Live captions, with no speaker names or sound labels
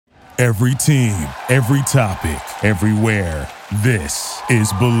Every team, every topic, everywhere. This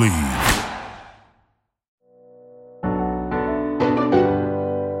is Believe.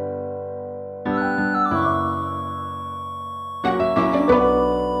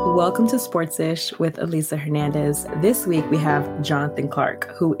 Welcome to Sports-ish with Elisa Hernandez. This week we have Jonathan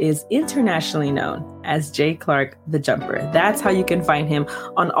Clark, who is internationally known as Jay Clark, the Jumper. That's how you can find him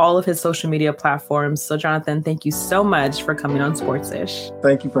on all of his social media platforms. So Jonathan, thank you so much for coming on Sports-ish.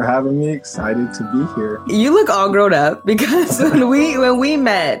 Thank you for having me. Excited to be here. You look all grown up because when we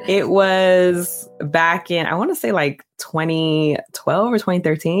met, it was back in, I want to say like 2012 or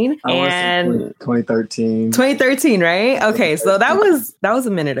 2013. And 2013. 2013, right? Okay, so that was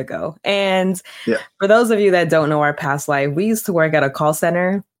a minute ago. And for those of you that don't know our past life, we used to work at a call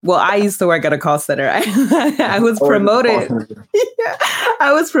center. Well, I used to work at a call center. I was promoted.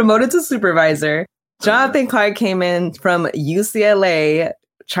 I was promoted to supervisor. Jonathan Clark came in from UCLA,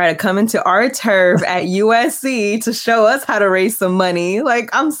 try to come into our turf at USC to show us how to raise some money.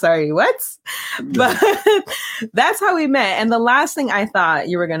 Like, I'm sorry, what? But that's how we met. And the last thing I thought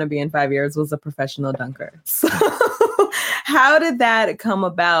you were going to be in 5 years was a professional dunker. So how did that come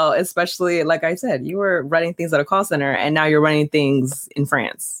about? Especially, like I said, you were running things at a call center and now you're running things in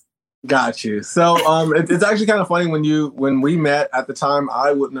France. Got you. So it's actually kind of funny when we met at the time,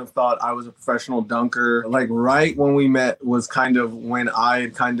 I wouldn't have thought I was a professional dunker. Like right when we met was kind of when I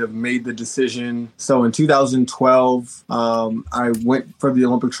had kind of made the decision. So in 2012, I went for the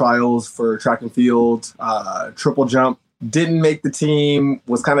Olympic trials for track and field, triple jump, didn't make the team,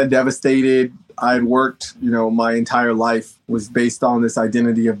 was kind of devastated. I had worked, my entire life was based on this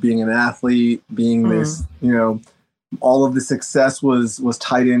identity of being an athlete, being this, all of the success was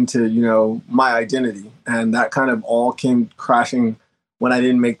tied into, my identity. And that kind of all came crashing when I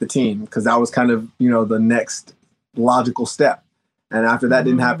didn't make the team, because that was kind of, the next logical step. And after that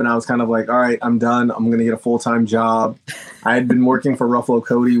didn't happen, I was kind of like, all right, I'm done. I'm going to get a full-time job. I had been working for Ruffalo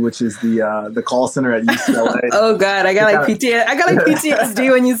Cody, which is the call center at UCLA. Oh God, I got like PTSD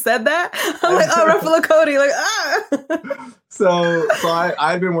when you said that. I'm like, oh, Ruffalo Cody, like ah. So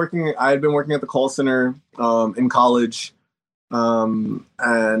I had been working at the call center in college, and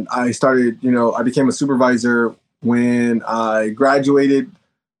I started. I became a supervisor when I graduated,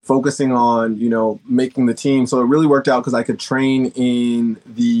 focusing on making the team. So it really worked out because I could train in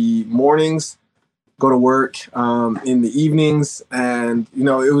the mornings, go to work in the evenings, and it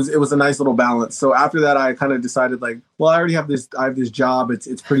was a nice little balance. So after that, I kind of decided like, well, I already have this job.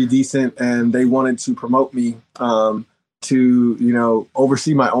 It's pretty decent, and they wanted to promote me to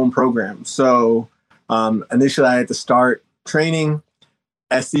oversee my own program. So initially I had to start training.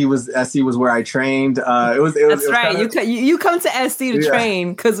 SC was where I trained. That's right. You come to SC to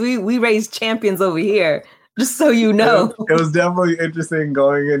train because we raise champions over here. Just so you know, it was definitely interesting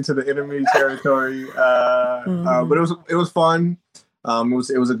going into the enemy territory. But it was fun.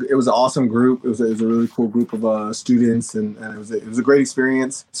 It was an awesome group. It was a really cool group of students, and it was a great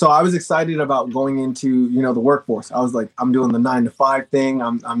experience. So I was excited about going into the workforce. I was like, I'm doing the 9-to-5 thing.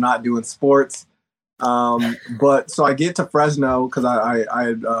 I'm not doing sports. But so I get to Fresno because I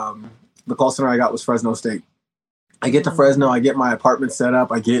had the call center I got was Fresno State. I get to Fresno. I get my apartment set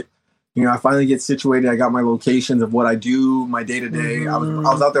up. I finally get situated. I got my locations of what I do, my day to day. I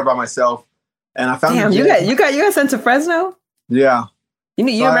was out there by myself, and I found. Damn, you got sent to Fresno. Yeah.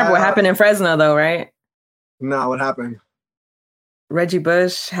 You remember what happened in Fresno though, right? No, what happened? Reggie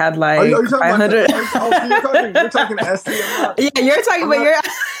Bush had like 500. You're talking SC. You're talking about your.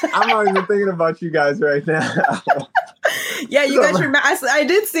 I'm not even thinking about you guys right now. Yeah, you got your. I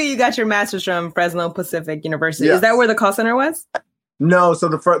did see you got your master's from Fresno Pacific University. Yes. Is that where the call center was? No, so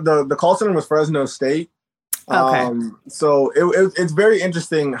the call center was Fresno State. Okay. So it's very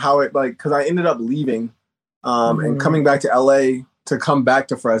interesting how it because I ended up leaving, and coming back to LA to come back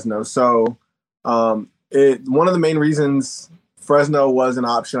to Fresno. So, one of the main reasons Fresno was an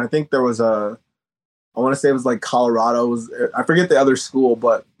option. I think there was I want to say it was like Colorado. I forget the other school,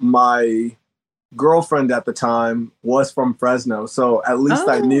 but my girlfriend at the time was from Fresno. So at least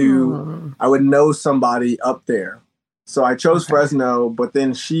I knew I would know somebody up there. So I chose Fresno, but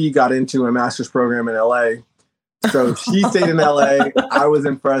then she got into a master's program in LA. So she stayed in LA. I was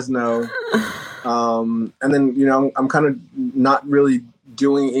in Fresno. And then, I'm kind of not really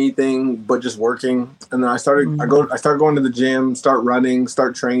doing anything but just working. And then I started going to the gym, start running,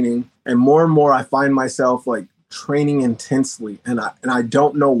 start training. And more I find myself like training intensely. And I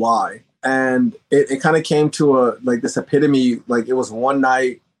don't know why. And it kind of came to this epitome. Like it was one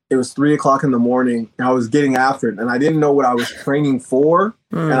night it was 3:00 in the morning and I was getting after it and I didn't know what I was training for.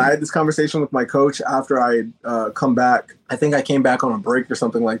 And I had this conversation with my coach after I come back. I think I came back on a break or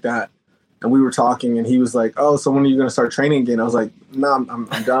something like that. And we were talking and he was like, oh, so when are you going to start training again? I was like, no, I'm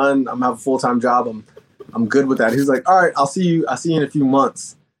done. I'm having a full-time job. I'm good with that. He was like, all right, I'll see you in a few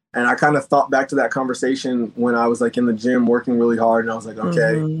months. And I kind of thought back to that conversation when I was like in the gym working really hard. And I was like,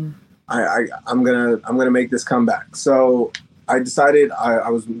 okay, I'm gonna make this comeback. So I decided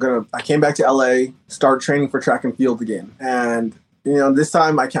I came back to LA, start training for track and field again. And, you know, this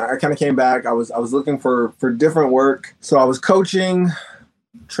time I kind of came back. I was looking for different work. So I was coaching,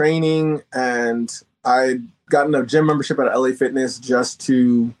 training, and I'd gotten a gym membership at LA Fitness just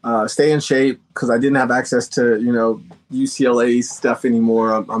to stay in shape because I didn't have access to, you know, UCLA stuff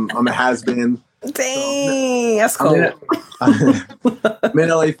anymore. I'm a has-been. Dang, that's cool. I'm in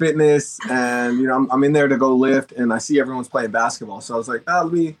LA Fitness, and you know I'm in there to go lift, and I see everyone's playing basketball. So I was like,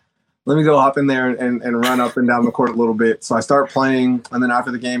 let me go hop in there and run up and down the court a little bit. So I start playing, and then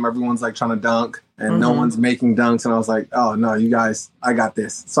after the game, everyone's like trying to dunk, and no one's making dunks. And I was like, oh no, you guys, I got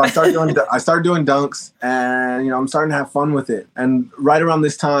this. So I started doing dunks, and you know I'm starting to have fun with it. And right around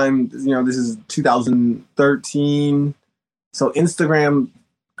this time, you know, this is 2013, so Instagram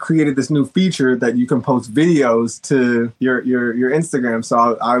created this new feature that you can post videos to your Instagram.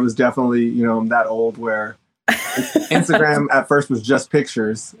 So I was definitely, you know, I'm that old where Instagram at first was just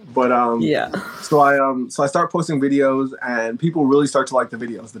pictures, but So I start posting videos, and people really start to like the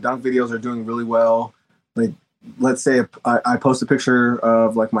videos. The dunk videos are doing really well. Like, let's say I post a picture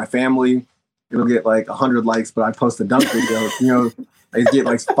of like my family, it'll get like 100 likes, but I post a dunk video, you know,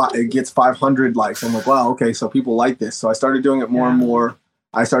 it gets 500 likes. I'm like, wow, okay, so people like this. So I started doing it more and more.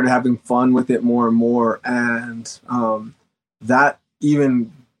 I started having fun with it more and more, and that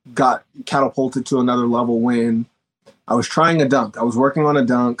even got catapulted to another level when I was trying a dunk. I was working on a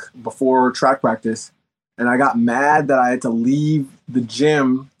dunk before track practice, and I got mad that I had to leave the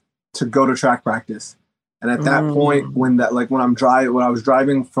gym to go to track practice. And at that point, when I was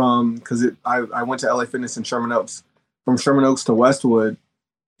driving from, because I went to LA Fitness in Sherman Oaks, from Sherman Oaks to Westwood,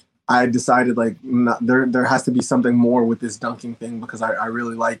 I decided like there has to be something more with this dunking thing because I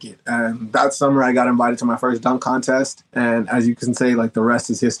really like it. And that summer I got invited to my first dunk contest. And as you can say, like the rest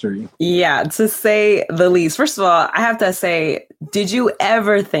is history. Yeah, to say the least. First of all, I have to say, did you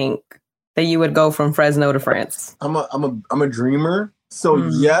ever think that you would go from Fresno to France? I'm a dreamer. So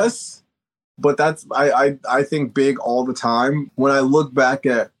yes, but that's I think big all the time. When I look back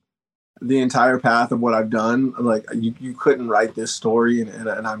at the entire path of what I've done, like you couldn't write this story, and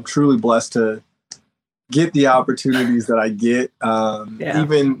I'm truly blessed to get the opportunities that I get.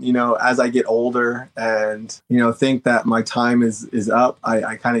 Even, you know, as I get older and, you know, think that my time is up,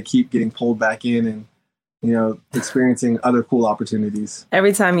 I kind of keep getting pulled back in and, you know, experiencing other cool opportunities.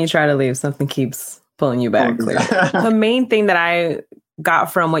 Every time you try to leave, something keeps pulling you back. The main thing that I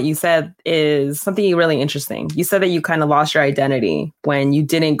got from what you said is something really interesting. You said that you kind of lost your identity when you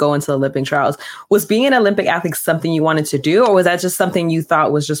didn't go into the Olympic trials. Was being an Olympic athlete something you wanted to do, or was that just something you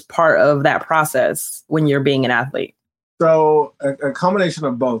thought was just part of that process when you're being an athlete? So a combination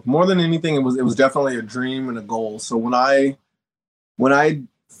of both. More than anything, it was definitely a dream and a goal. So when I'd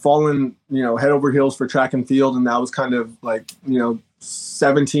fallen, you know, head over heels for track and field, and that was kind of like, you know,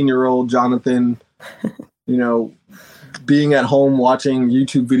 17-year-old Jonathan, you know, being at home watching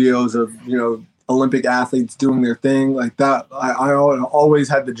YouTube videos of, you know, Olympic athletes doing their thing like that. I always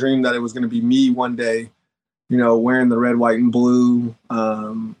had the dream that it was going to be me one day, you know, wearing the red, white, and blue,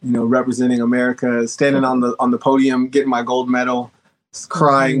 you know, representing America, standing on the podium, getting my gold medal,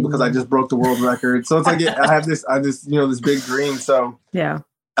 crying because I just broke the world record. So it's like I have this, you know, this big dream. So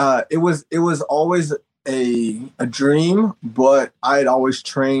it was always a dream, but I had always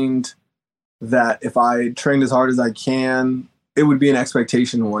trained that if I trained as hard as I can, it would be an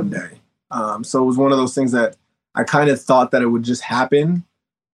expectation one day. So it was one of those things that I kind of thought that it would just happen.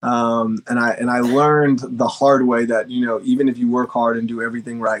 And I learned the hard way that, you know, even if you work hard and do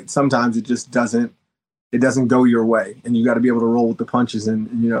everything right, sometimes it just doesn't go your way, and you got to be able to roll with the punches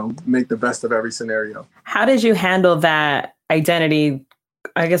and, you know, make the best of every scenario. How did you handle that identity,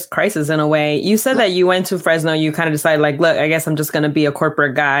 I guess, crisis in a way? You said that you went to Fresno, you kind of decided like, look, I guess I'm just going to be a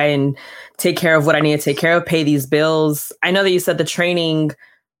corporate guy and take care of what I need to take care of, pay these bills. I know that you said the training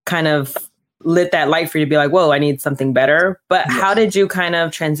kind of lit that light for you to be like, whoa, I need something better. But how did you kind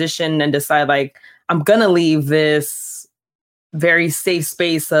of transition and decide like, I'm going to leave this very safe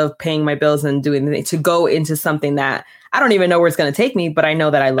space of paying my bills and doing the thing to go into something that I don't even know where it's going to take me, but I know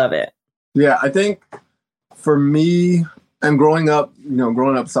that I love it? Yeah, I think for me, and growing up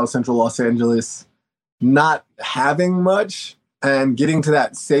South Central Los Angeles, not having much, and getting to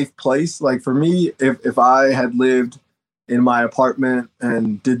that safe place. Like for me, if I had lived in my apartment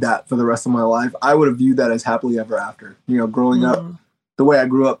and did that for the rest of my life, I would have viewed that as happily ever after. Growing up the way I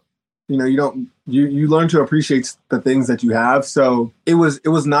grew up, you learn to appreciate the things that you have. So it was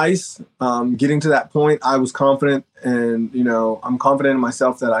nice getting to that point. I was confident, and I'm confident in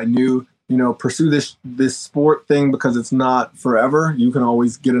myself that I knew, pursue this sport thing, because it's not forever. You can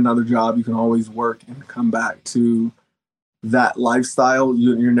always get another job. You can always work and come back to that lifestyle.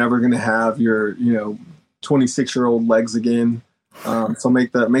 You're never going to have your 26-year-old legs again. So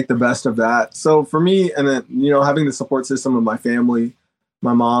make the best of that. So for me, and then having the support system of my family.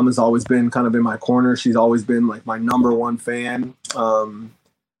 My mom has always been kind of in my corner. She's always been like my number one fan.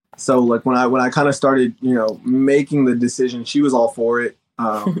 So like when I kind of started, making the decision, she was all for it.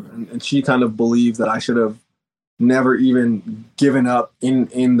 And she kind of believed that I should have never even given up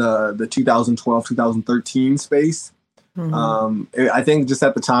in the 2012, 2013 space. I think just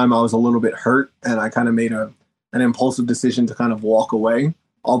at the time I was a little bit hurt, and I kind of made an impulsive decision to kind of walk away.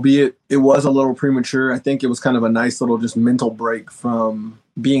 Albeit it was a little premature. I think it was kind of a nice little just mental break from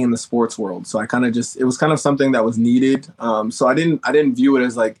being in the sports world. So it was kind of something that was needed. So I didn't view it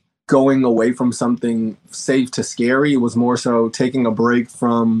as like going away from something safe to scary. It was more so taking a break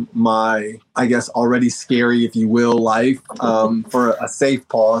from my, I guess, already scary, if you will, life, for a safe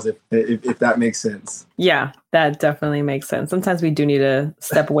pause, if that makes sense. Yeah, that definitely makes sense. Sometimes we do need to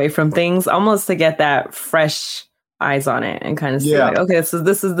step away from things almost to get that fresh eyes on it and kind of see like, okay,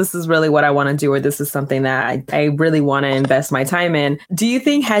 this is really what I want to do, or this is something that I really want to invest my time in. Do you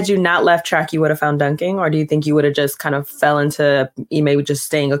think had you not left track, you would have found dunking, or do you think you would have just kind of fell into maybe just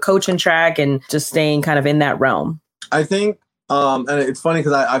staying a coach in track and just staying kind of in that realm? I think, and it's funny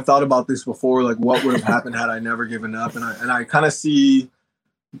because I've thought about this before, like what would have happened had I never given up, and I kind of see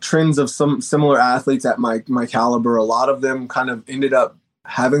trends of some similar athletes at my caliber. A lot of them kind of ended up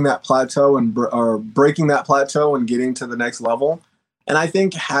having that plateau or breaking that plateau and getting to the next level. And I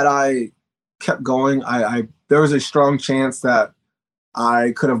think had I kept going, there was a strong chance that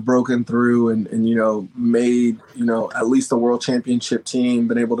I could have broken through and made, at least a world championship team,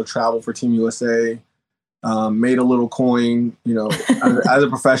 been able to travel for Team USA, made a little coin, as a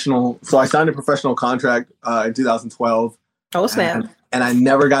professional. So I signed a professional contract in 2012. Oh, snap. And I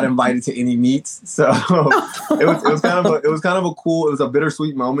never got invited to any meets. So it was kind of a cool, it was a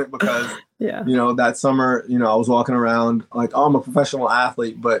bittersweet moment because, that summer, I was walking around like, oh, I'm a professional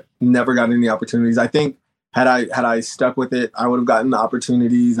athlete, but never got any opportunities. I think had I stuck with it, I would have gotten the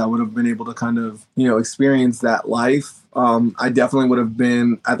opportunities. I would have been able to kind of, experience that life. I definitely would have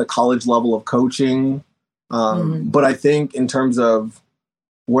been at the college level of coaching. But I think in terms of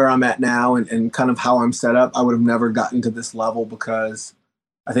where I'm at now and kind of how I'm set up, I would have never gotten to this level because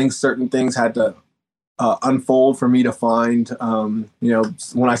I think certain things had to unfold for me to find,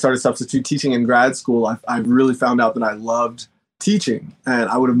 when I started substitute teaching in grad school, I really found out that I loved teaching, and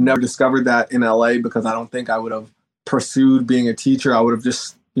I would have never discovered that in LA because I don't think I would have pursued being a teacher. I would have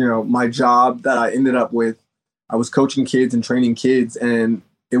just, my job that I ended up with, I was coaching kids and training kids, and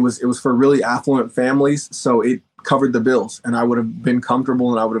it was for really affluent families. So it covered the bills, and I would have been comfortable,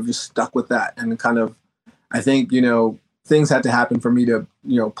 and I would have just stuck with that. And kind of, I think, things had to happen for me to,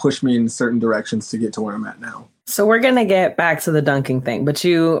 push me in certain directions to get to where I'm at now. So we're going to get back to the dunking thing, but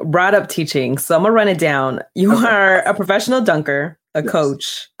you brought up teaching. So I'm going to run it down. You are a professional dunker, a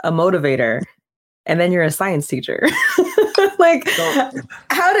coach, a motivator, and then you're a science teacher.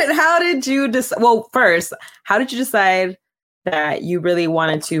 How did you decide? Well, first, how did you decide that you really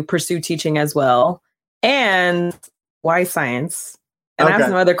wanted to pursue teaching as well? And why science? And I have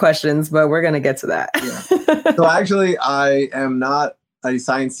some other questions, but we're going to get to that. Yeah. So actually, I am not a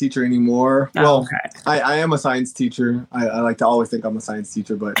science teacher anymore. I am a science teacher. I like to always think I'm a science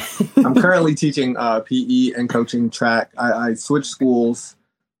teacher, but I'm currently teaching PE and coaching track. I switched schools.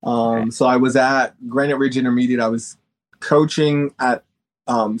 So I was at Granite Ridge Intermediate. I was coaching at,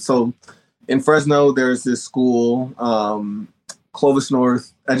 so in Fresno, there's this school, Clovis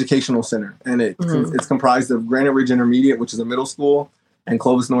North Educational Center, and it's comprised of Granite Ridge Intermediate, which is a middle school, and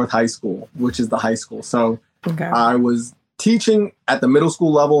Clovis North High School, which is the high school. So I was teaching at the middle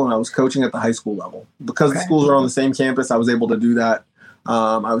school level, and I was coaching at the high school level. Because the schools are on the same campus, I was able to do that.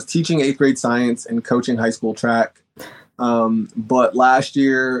 I was teaching 8th grade science and coaching high school track. But last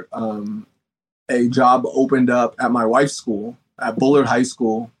year, a job opened up at my wife's school, at Bullard High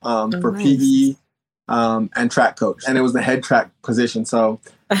School, for PE and track coach. And it was the head track position. So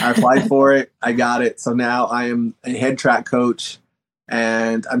I applied for it. I got it. So now I am a head track coach,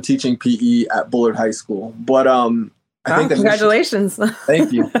 and I'm teaching PE at Bullard High School. But I think congratulations.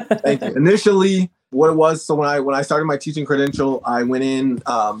 Thank you. Initially, what it was. So when I started my teaching credential, I went in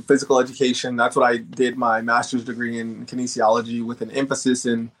physical education. That's what I did my master's degree in kinesiology with an emphasis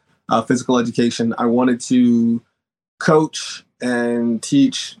in physical education. I wanted to coach and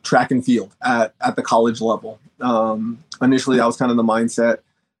teach track and field at the college level. Initially, that was kind of the mindset.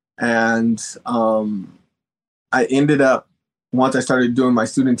 And I ended up, once I started doing my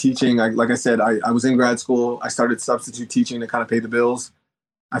student teaching, like I said, I was in grad school. I started substitute teaching to kind of pay the bills.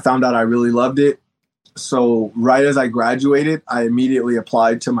 I found out I really loved it. So right as I graduated, I immediately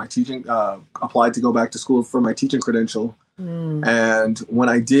applied to my teaching, applied to go back to school for my teaching credential. And when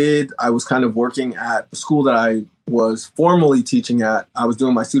I did, I was kind of working at the school that I was formerly teaching at. I was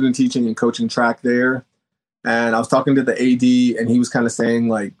doing my student teaching and coaching track there. And I was talking to the AD, and he was kind of saying,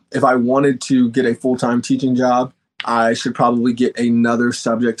 like, if I wanted to get a full-time teaching job, I should probably get another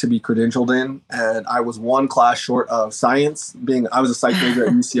subject to be credentialed in. And I was one class short of science, I was a psych major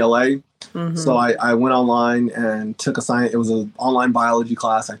at UCLA. So I went online and took a science. It was an online biology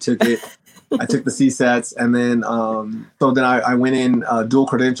class. I took it. I took the CSATs, and then I went in dual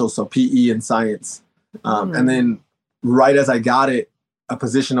credentials, so PE and science. And then right as I got it, a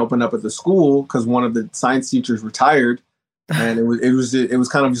position opened up at the school because one of the science teachers retired, and it was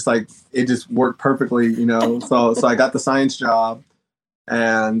kind of just like it just worked perfectly, you know. So I got the science job,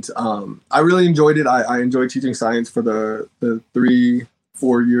 and I really enjoyed it. I enjoyed teaching science for the 3.5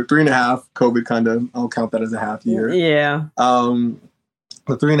 COVID kind of. I'll count that as a half year. Yeah.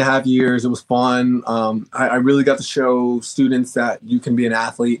 The 3.5 years, it was fun. I really got to show students that you can be an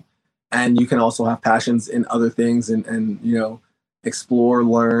athlete and you can also have passions in other things and you know, explore,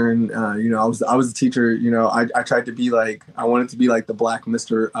 learn. You know, I was a teacher, you know, I tried to be like, I wanted to be like the black Miss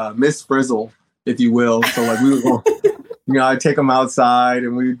Frizzle, if you will. So like we would go, you know, I'd take them outside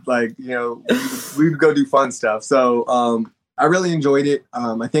and we'd like, you know, we'd go do fun stuff. So I really enjoyed it.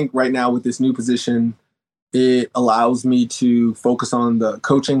 I think right now with this new position, it allows me to focus on the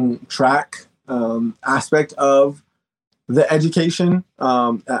coaching track aspect of the education.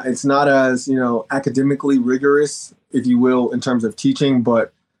 It's not as, you know, academically rigorous, if you will, in terms of teaching,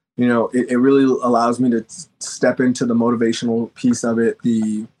 but, you know, it really allows me to step into the motivational piece of it,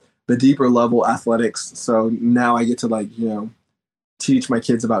 the deeper level athletics. So now I get to, like, you know, teach my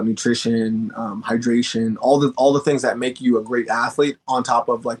kids about nutrition, hydration, all the things that make you a great athlete on top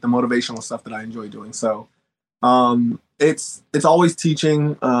of like the motivational stuff that I enjoy doing. So it's always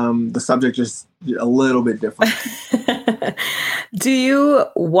teaching. The subject is a little bit different. Do you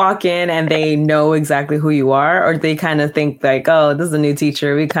walk in and they know exactly who you are, or do they kind of think like, oh, this is a new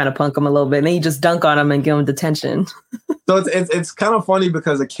teacher, we kind of punk them a little bit, and then you just dunk on them and give them detention? So it's kind of funny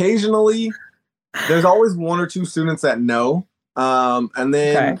because occasionally there's always one or two students that know. And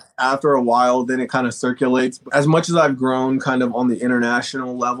then after a while, then it kind of circulates. As much as I've grown kind of on the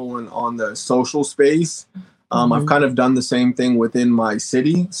international level and on the social space, I've kind of done the same thing within my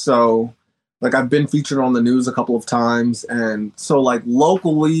city. So like I've been featured on the news a couple of times. And so like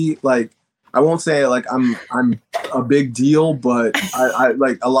locally, like I won't say like I'm a big deal, but I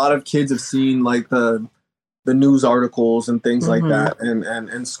like a lot of kids have seen like the news articles and things like that.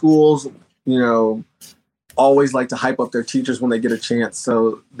 And schools, you know, always like to hype up their teachers when they get a chance.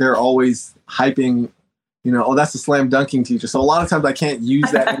 So they're always hyping, you know, oh, that's a slam dunking teacher. So a lot of times I can't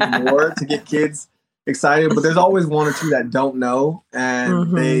use that anymore to get kids excited, but there's always one or two that don't know,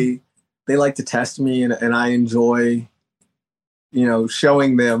 and they like to test me, and I enjoy, you know,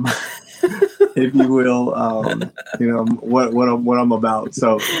 showing them, if you will, you know, what I'm about.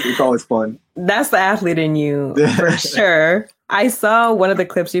 So it's always fun. That's the athlete in you for sure. I saw one of the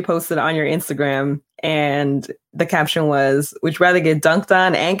clips you posted on your Instagram, and the caption was, "Would you rather get dunked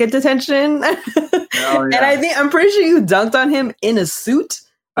on and get detention?" Oh, yeah. And I'm pretty sure you dunked on him in a suit.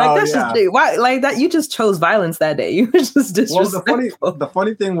 Like that's just why, like that. You just chose violence that day. You were just disrespectful. Well, the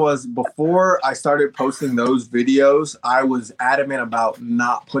funny thing was, before I started posting those videos, I was adamant about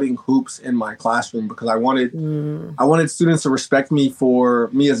not putting hoops in my classroom because I wanted students to respect me for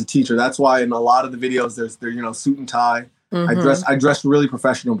me as a teacher. That's why in a lot of the videos, they're you know, suit and tie. I dressed really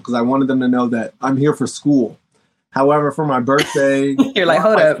professional because I wanted them to know that I'm here for school. However, for my birthday, you're like,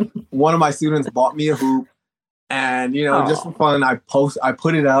 hold up. One of my students bought me a hoop. And, you know, just for fun, I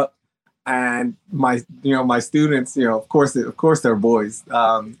put it up, and my students, you know, of course they're boys,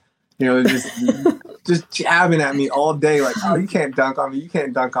 you know, just jabbing at me all day. Like, oh, you can't dunk on me. You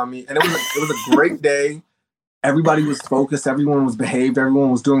can't dunk on me. And it was a great day. Everybody was focused. Everyone was behaved.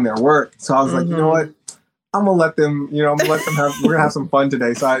 Everyone was doing their work. So I was like, you know what? I'm gonna let them, you know, we're gonna have some fun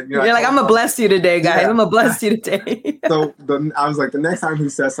today. So you're like, I'm gonna bless you today, guys. Yeah. I'm gonna bless you today. So I was like, the next time he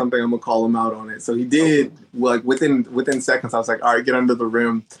says something, I'm gonna call him out on it. So he did. Like within seconds, I was like, all right, get under the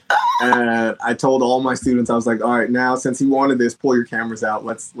rim. And I told all my students, I was like, all right, now since he wanted this, pull your cameras out.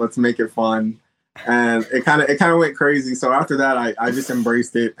 Let's make it fun. And it kind of went crazy. So after that, I just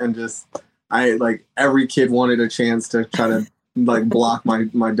embraced it, and every kid wanted a chance to try to like block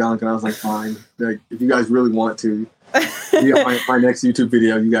my dunk, and I was like, fine. Like, if you guys really want to be on my next YouTube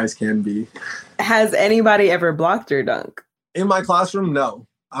video, you guys can be. Has anybody ever blocked your dunk? In my classroom, no.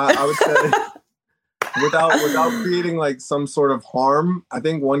 I would say without creating like some sort of harm. I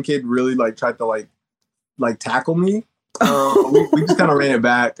think one kid really like tried to like tackle me. We just kind of ran it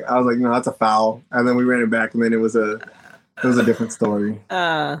back. I was like, no, that's a foul, and then we ran it back, and then it was a different story.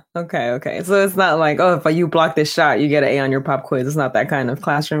 Okay. So it's not like, oh, if you block this shot, you get an A on your pop quiz. It's not that kind of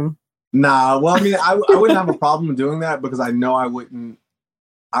classroom. Nah, well, I mean, I wouldn't have a problem doing that because I know I wouldn't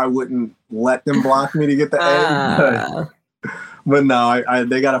let them block me to get the A. But no,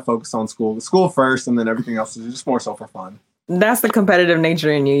 they got to focus on school first, and then everything else is just more so for fun. That's the competitive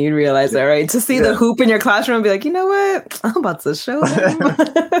nature in you. You realize that, right? To see the hoop in your classroom and be like, you know what? I'm about to show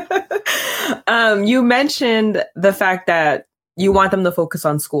them. You mentioned the fact that you want them to focus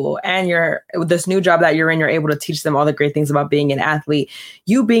on school, and this new job that you're in, you're able to teach them all the great things about being an athlete.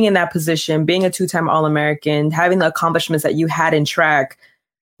 You being in that position, being a 2-time All-American, having the accomplishments that you had in track,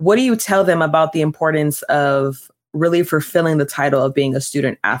 what do you tell them about the importance of really fulfilling the title of being a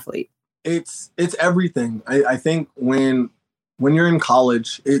student athlete? It's everything. I think when you're in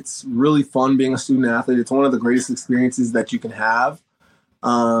college, it's really fun being a student athlete. It's one of the greatest experiences that you can have.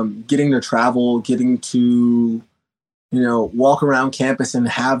 Getting to travel, getting to, walk around campus and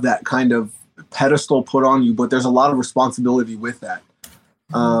have that kind of pedestal put on you, but there's a lot of responsibility with that.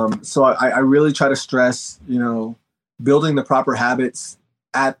 So I really try to stress, building the proper habits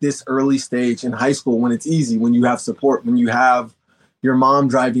at this early stage in high school, when it's easy, when you have support, when you have your mom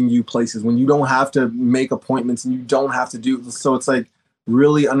driving you places, when you don't have to make appointments and you don't have to do. So it's like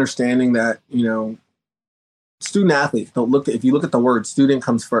really understanding that, student athlete, if you look at the word, student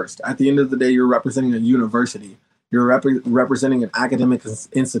comes first. At the end of the day, you're representing a university. You're representing an academic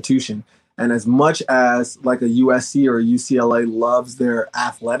institution. And as much as like a USC or a UCLA loves their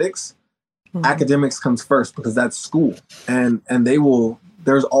athletics, academics comes first because that's school. And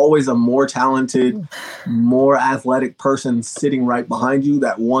there's always a more talented, more athletic person sitting right behind you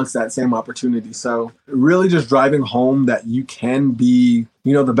that wants that same opportunity. So really just driving home that you can be,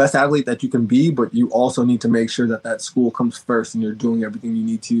 the best athlete that you can be, but you also need to make sure that school comes first and you're doing everything you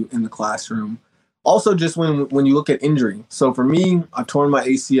need to in the classroom. Also, just when you look at injury. So for me, I've torn my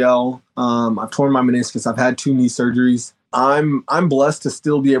ACL, I've torn my meniscus, I've had 2 knee surgeries. I'm blessed to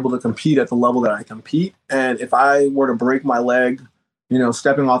still be able to compete at the level that I compete. And if I were to break my leg,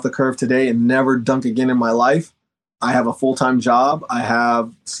 stepping off the curve today and never dunk again in my life, I have a full-time job. I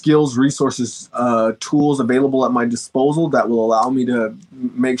have skills, resources, tools available at my disposal that will allow me to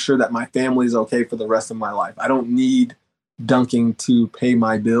make sure that my family is okay for the rest of my life. I don't need dunking to pay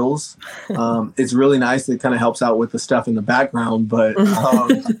my bills. It's really nice. It kind of helps out with the stuff in the background, but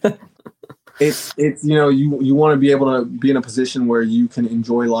it's you want to be able to be in a position where you can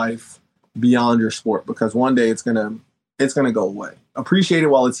enjoy life beyond your sport, because one day it's gonna go away. Appreciate it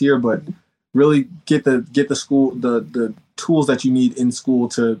while it's here, but really get the school, the tools that you need in school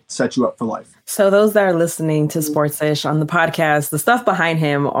to set you up for life. So those that are listening to Sportsish on the podcast, the stuff behind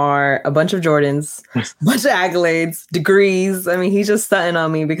him are a bunch of Jordans, a bunch of accolades, degrees. I mean, he's just stunting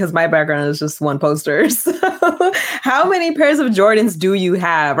on me because my background is just one poster. So how many pairs of Jordans do you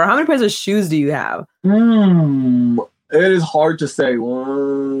have, or how many pairs of shoes do you have? It is hard to say.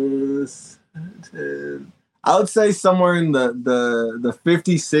 1, 2, I would say somewhere in the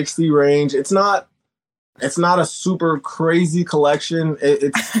 50, 60 range. It's not a super crazy collection.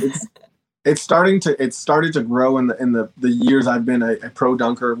 It's started to grow in the years I've been a pro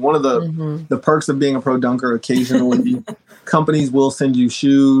dunker. One of the perks of being a pro dunker, occasionally companies will send you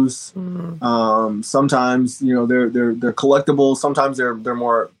shoes. Sometimes they're collectibles. Sometimes they're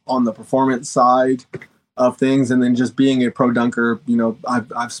more on the performance side of things. And then just being a pro dunker,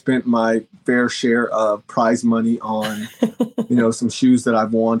 I've spent my fair share of prize money on some shoes that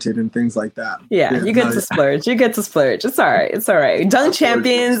I've wanted and things like that. Yeah, you get to splurge. It's all right. Dunk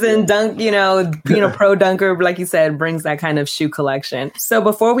champions and dunk, being a pro dunker, like you said, brings that kind of shoe collection. So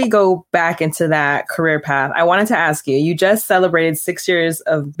before we go back into that career path, I wanted to ask you just celebrated 6 years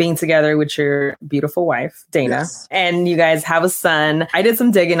of being together with your beautiful wife, Dana, yes. And you guys have a son. I did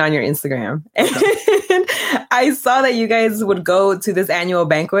some digging on your Instagram. And I saw that you guys would go to this annual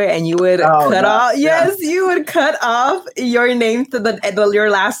banquet and you would you would cut off your name to your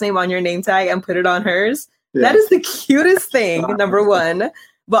last name on your name tag and put it on hers. Yeah. That is the cutest thing, number one.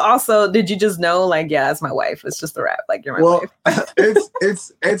 But also, did you just know, like, yeah, that's my wife. It's just a wrap. Like, you're my wife.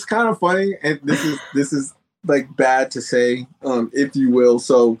 it's kind of funny, and this is like bad to say, if you will.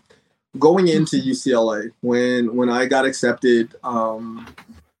 So going into UCLA, when I got accepted,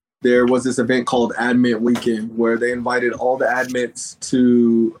 there was this event called Admit Weekend where they invited all the admits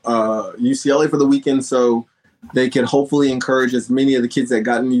to UCLA for the weekend, so they could hopefully encourage as many of the kids that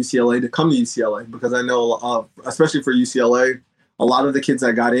got into UCLA to come to UCLA, because I know, especially for UCLA, a lot of the kids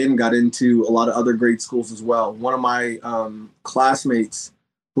that got into a lot of other great schools as well. One of my classmates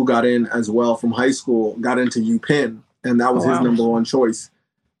who got in as well from high school got into UPenn, and that was his number one choice.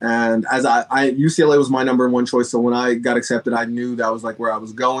 And as UCLA was my number one choice. So when I got accepted, I knew that was like where I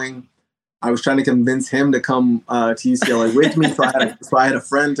was going. I was trying to convince him to come to UCLA with me. So I had a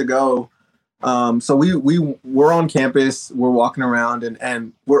friend to go. So we're on campus, we're walking around,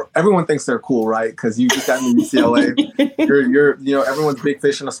 and everyone thinks they're cool, right? Because you just got into UCLA. you're everyone's big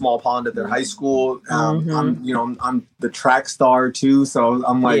fish in a small pond at their high school. I'm the track star too. So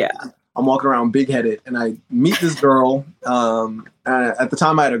I'm like, I'm walking around big headed, and I meet this girl. At the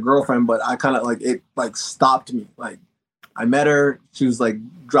time I had a girlfriend, but I kind of it stopped me. Like, I met her, she was like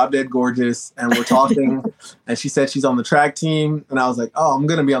drop dead gorgeous, and we're talking, and she said she's on the track team, and I was like, oh, I'm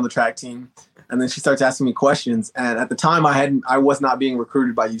gonna be on the track team. And then she starts asking me questions, and at the time I was not being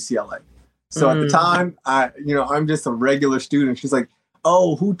recruited by UCLA. So at the time, I'm just a regular student. She's like,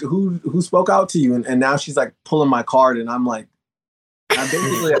 oh, who spoke out to you? And now she's like pulling my card, and I'm like, I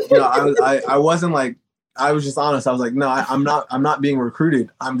basically, I wasn't like, I was just honest. I was like, no, I'm not being recruited.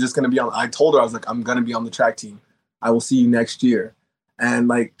 I'm just going to be I told her, I was like, I'm going to be on the track team. I will see you next year. And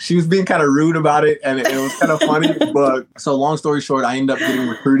like, she was being kind of rude about it, and it was kind of funny. But so long story short, I ended up getting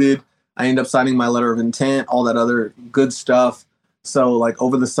recruited. I ended up signing my letter of intent, all that other good stuff. So like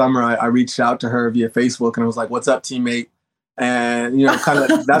over the summer, I reached out to her via Facebook, and I was like, what's up, teammate? And, that's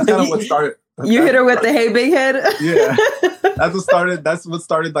kind of what started. You hit her with the hey, big head. Yeah. That's what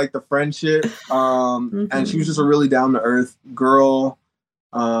started like the friendship. And she was just a really down to earth girl.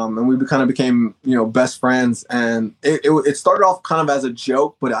 And we kind of became, best friends. And it started off kind of as a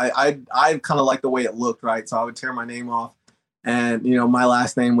joke, but I kind of liked the way it looked, right? So I would tear my name off, and, my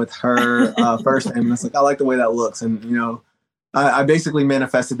last name with her first name. And it's like, I like the way that looks. And, I basically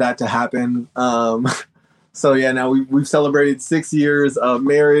manifested that to happen. So yeah, now we've celebrated 6 years of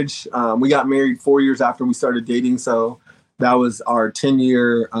marriage. We got married 4 years after we started dating. So that was our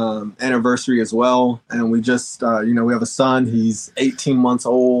 10-year anniversary as well. And we just, we have a son. He's 18 months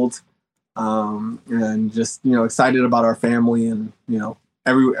old, and just, excited about our family and,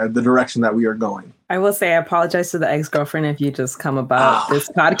 the direction that we are going. I will say I apologize to the ex-girlfriend if you just come about this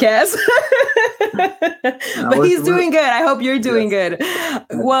podcast. But he's doing good. I hope you're doing good.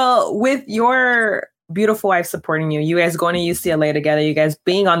 Well, with your beautiful wife supporting you guys going to UCLA together, you guys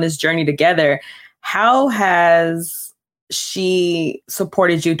being on this journey together, how has she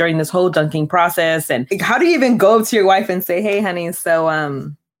supported you during this whole dunking process? And how do you even go up to your wife and say, hey, honey, so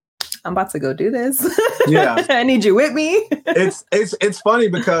I'm about to go do this. Yeah. I need you with me. It's funny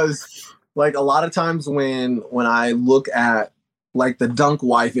because like a lot of times when I look at like the dunk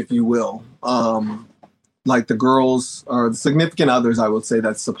wife, if you will, like the girls or the significant others, I would say,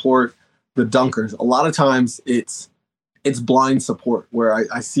 that support the dunkers, a lot of times it's blind support, where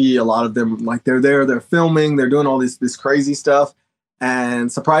I see a lot of them, like they're there, they're filming, they're doing all this crazy stuff. And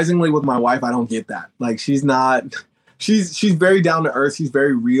surprisingly with my wife, I don't get that. Like she's very down to earth. She's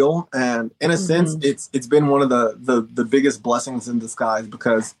very real. And in a sense, it's been one of the biggest blessings in disguise,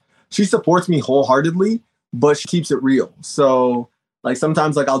 because she supports me wholeheartedly, but she keeps it real. So like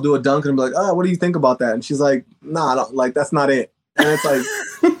sometimes like I'll do a dunk and be like, oh, what do you think about that? And she's like, nah, I don't, like, that's not it. And it's like,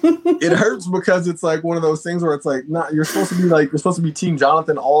 it hurts because it's like one of those things where it's like, nah, you're supposed to be Team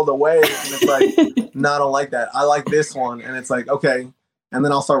Jonathan all the way. And it's like, no, I don't like that. I like this one. And it's like, okay. And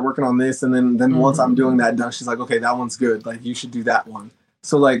then I'll start working on this. And then once I'm doing that done, she's like, okay, that one's good. Like, you should do that one.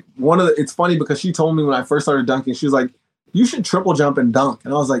 So like it's funny because she told me when I first started dunking, she was like, you should triple jump and dunk.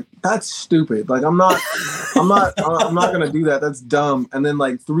 And I was like, that's stupid. Like, I'm not going to do that. That's dumb. And then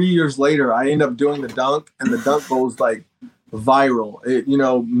like 3 years later, I end up doing the dunk, and the dunk goes like viral, it,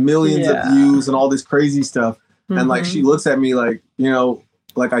 millions of views and all this crazy stuff. And like, she looks at me like,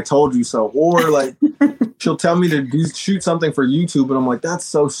 like I told you so, or like she'll tell me to shoot something for YouTube. And I'm like, that's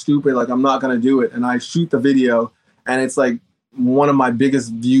so stupid. Like, I'm not going to do it. And I shoot the video, and it's like one of my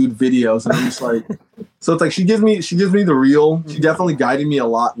biggest viewed videos. And I'm just like, so it's like, she gives me the real. She definitely guided me a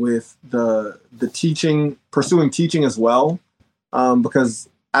lot with the teaching, pursuing teaching as well. Because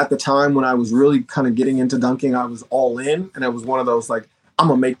at the time when I was really kind of getting into dunking, I was all in, and it was one of those like, I'm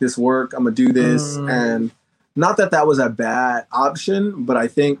gonna make this work. I'm gonna do this. And not that that was a bad option, but I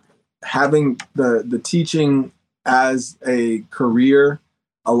think having the teaching as a career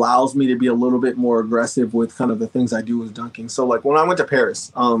allows me to be a little bit more aggressive with kind of the things I do with dunking. So like when I went to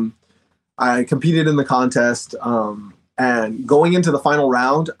Paris, I competed in the contest, and going into the final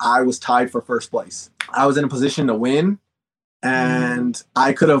round, I was tied for first place. I was in a position to win, and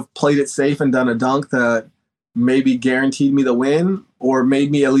I could have played it safe and done a dunk that maybe guaranteed me the win, or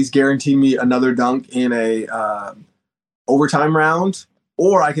made me at least guarantee me another dunk in a overtime round.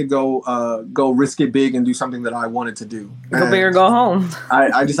 Or I could go risk it big and do something that I wanted to do. Go big or go home.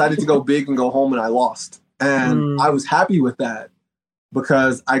 I decided to go big and go home, and I lost. And I was happy with that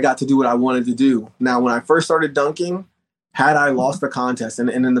because I got to do what I wanted to do. Now, when I first started dunking, had I lost the contest, and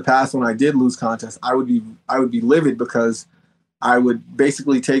in the past when I did lose contests, I would be livid because I would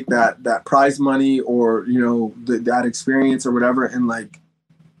basically take that prize money or, you know, that experience or whatever, and like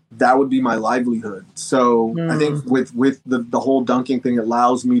that would be my livelihood. So I think with the whole dunking thing, it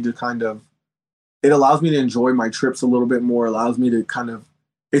allows me to enjoy my trips a little bit more, allows me to kind of,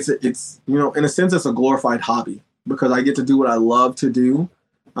 it's, you know, in a sense, it's a glorified hobby because I get to do what I love to do.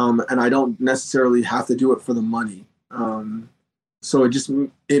 And I don't necessarily have to do it for the money. So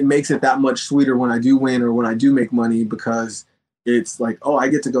it makes it that much sweeter when I do win or when I do make money, because it's like, oh, I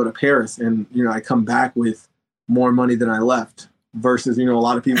get to go to Paris and, you know, I come back with more money than I left, versus, you know, a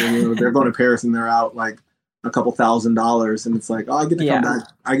lot of people, you know, they're going to Paris and they're out like a couple $1,000s, and it's like, oh, I get to come back.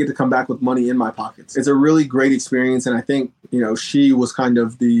 I get to come back with money in my pockets. It's a really great experience. And I think, you know, she was kind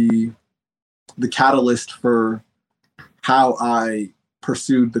of the catalyst for how I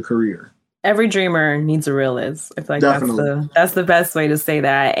pursued the career. Every dreamer needs a realist. I feel like that's the best way to say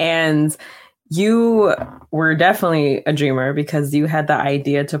that. And you were definitely a dreamer because you had the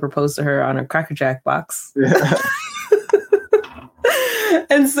idea to propose to her on a Cracker Jack box. Yeah.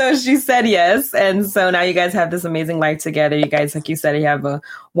 And so she said yes. And so now you guys have this amazing life together. You guys, like you said, you have a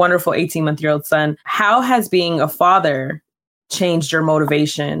wonderful 18-month-old son. How has being a father changed your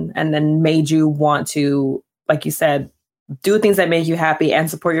motivation and then made you want to, like you said, do things that make you happy and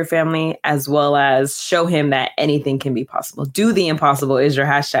support your family, as well as show him that anything can be possible? Do the impossible is your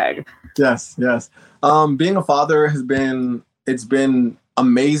hashtag. Yes. Being a father it's been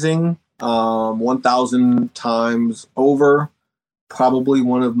amazing. 1,000 times over. Probably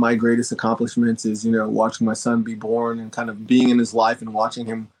one of my greatest accomplishments is, you know, watching my son be born and kind of being in his life and watching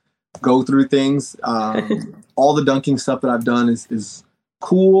him go through things. All the dunking stuff that I've done is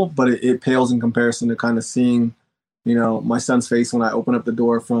cool, but it pales in comparison to kind of seeing, you know, my son's face when I open up the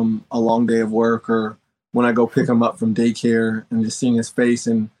door from a long day of work, or when I go pick him up from daycare, and just seeing his face.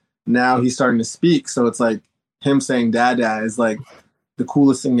 And now he's starting to speak. So it's like him saying "Dada" is like the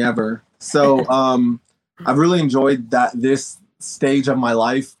coolest thing ever. So I've really enjoyed this stage of my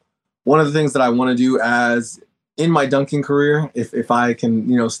life. One of the things that I want to do as in my dunking career, if I can,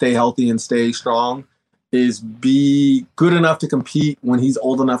 you know, stay healthy and stay strong, is be good enough to compete when he's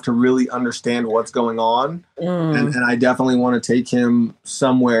old enough to really understand what's going on. And I definitely want to take him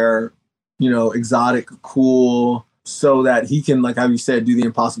somewhere, you know, exotic, cool, so that he can, like how you said, do the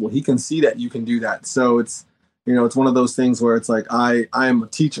impossible. He can see that you can do that. So it's, you know, it's one of those things where it's like, I am a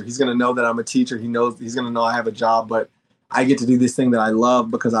teacher. He's going to know that I'm a teacher. He's going to know I have a job, but I get to do this thing that I love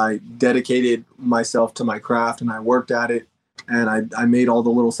because I dedicated myself to my craft and I worked at it, and I made all the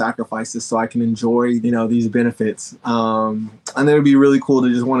little sacrifices so I can enjoy, you know, these benefits. And then it'd be really cool to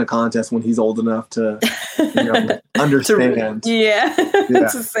just win a contest when he's old enough to, you know, understand. To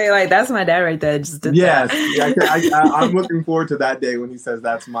say like, that's my dad right there. Just did that. I'm looking forward to that day when he says,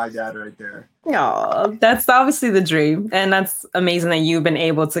 that's my dad right there. Oh, that's obviously the dream. And that's amazing that you've been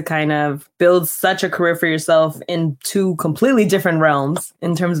able to kind of build such a career for yourself in two completely different realms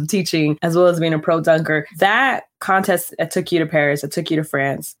in terms of teaching, as well as being a pro dunker. That contest that took you to Paris, that took you to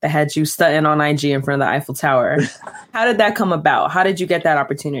France, that had you stunting on IG in front of the Eiffel Tower. How did that come about? How did you get that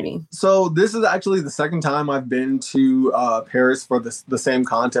opportunity? So this is actually the second time I've been to Paris for the same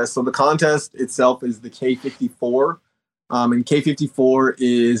contest. So the contest itself is the K54. And K54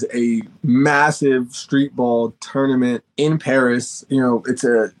 is a massive street ball tournament in Paris. You know, it's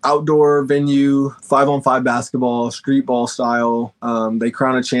an outdoor venue, 5-on-5 basketball, street ball style. They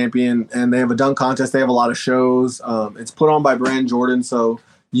crown a champion, and they have a dunk contest. They have a lot of shows. It's put on by Brand Jordan, so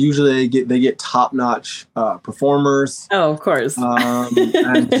usually they get top-notch performers. Oh, of course.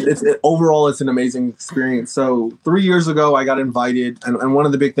 And overall, it's an amazing experience. So 3 years ago, I got invited. And one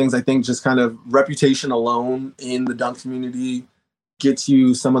of the big things, I think, just kind of reputation alone in the dunk community gets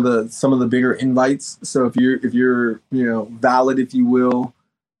you some of the bigger invites. So if you're you know, valid, if you will,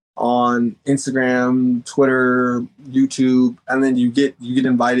 on Instagram, Twitter, YouTube, and then you get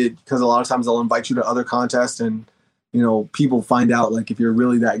invited, because a lot of times they'll invite you to other contests, and people find out like if you're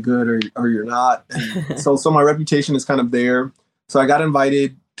really that good or you're not. And so my reputation is kind of there. So I got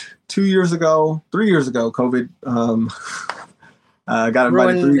invited 3 years ago, COVID. Got invited.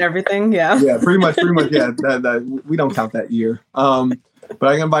 Ruined everything. Yeah. Yeah, pretty much. Yeah, that we don't count that year. But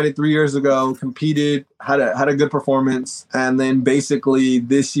I got invited 3 years ago, competed, had a good performance, and then basically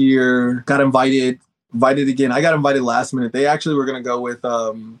this year got invited again. I got invited last minute. They actually were going to go with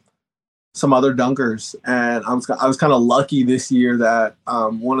some other dunkers, and I was kind of lucky this year that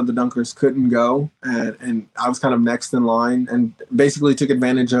one of the dunkers couldn't go, and I was kind of next in line, and basically took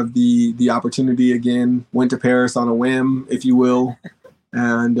advantage of the opportunity again. Went to Paris on a whim, if you will,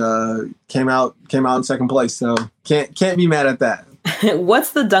 and came out in second place. So can't be mad at that.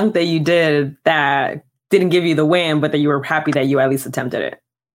 What's the dunk that you did that didn't give you the win, but that you were happy that you at least attempted it?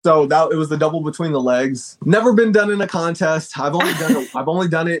 So it was the double between the legs. Never been done in a contest. I've only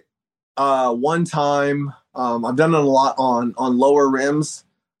done it one time. I've done it a lot on lower rims.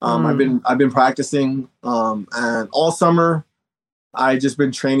 I've been practicing, and all summer I just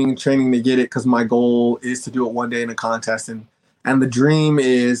been training to get it, because my goal is to do it one day in a contest, and the dream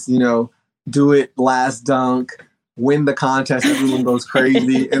is do it last dunk, win the contest, everyone goes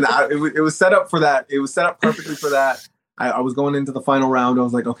crazy. And it was set up for that. It was set up perfectly for that. I was going into the final round. I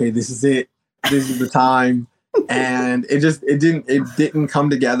was like, okay, this is it. This is the time. And it didn't come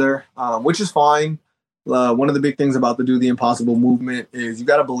together, which is fine. One of the big things about the Do the Impossible movement is you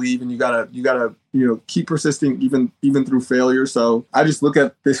got to believe, and you got to keep persisting even through failure. So I just look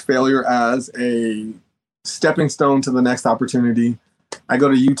at this failure as a stepping stone to the next opportunity. I go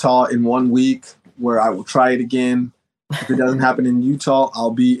to Utah in 1 week, where I will try it again. If it doesn't happen in Utah, I'll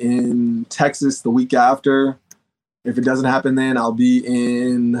be in Texas the week after. If it doesn't happen then, I'll be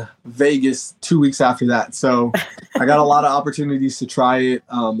in Vegas 2 weeks after that. So I got a lot of opportunities to try it,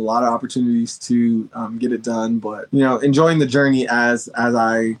 a lot of opportunities to get it done, but enjoying the journey as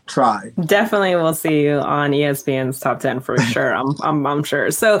I try. Definitely we'll see you on ESPN's Top 10 for sure. I'm sure.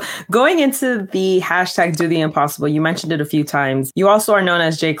 So going into the hashtag Do the Impossible, you mentioned it a few times. You also are known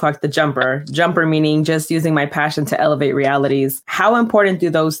as Jay Clark the Jumper. Jumper meaning just using my passion to elevate realities. How important do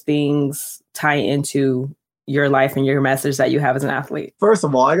those things tie into your life and your message that you have as an athlete? First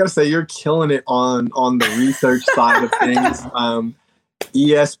of all, I gotta say you're killing it on the research side of things.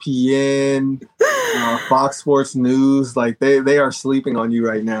 ESPN, Fox Sports News, like they are sleeping on you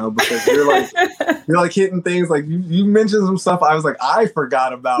right now, because you're like hitting things like you mentioned some stuff I was like, I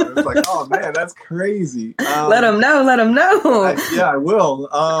forgot about it. It's like, oh man, that's crazy. Let them know. I will.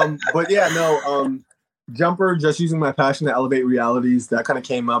 But yeah, no. Jumper, just using my passion to elevate realities, that kind of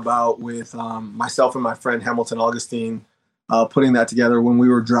came about with myself and my friend Hamilton Augustine putting that together when we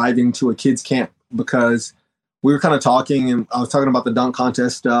were driving to a kids camp, because we were kind of talking, and I was talking about the dunk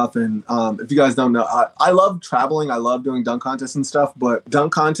contest stuff. And if you guys don't know, I love traveling. I love doing dunk contests and stuff, but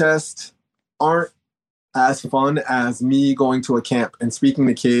dunk contests aren't as fun as me going to a camp and speaking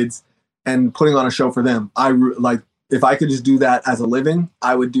to kids and putting on a show for them. If I could just do that as a living,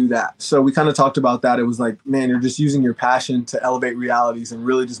 I would do that. So we kind of talked about that. It was like, man, you're just using your passion to elevate realities and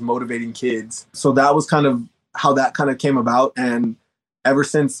really just motivating kids. So that was kind of how that kind of came about. And ever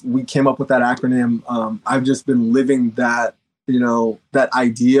since we came up with that acronym, I've just been living that, that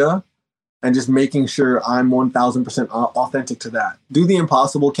idea, and just making sure I'm 1000% authentic to that. Do the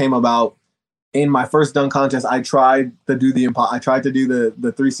Impossible came about in my first dunk contest. I tried to do the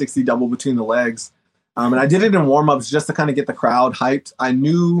 360 double between the legs. And I did it in warm-ups just to kind of get the crowd hyped. I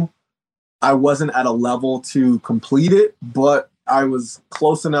knew I wasn't at a level to complete it, but I was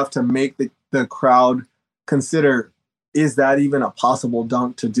close enough to make the crowd consider, is that even a possible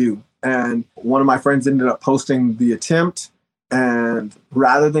dunk to do? And one of my friends ended up posting the attempt, and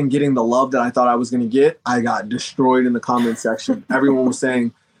rather than getting the love that I thought I was going to get, I got destroyed in the comment section. Everyone was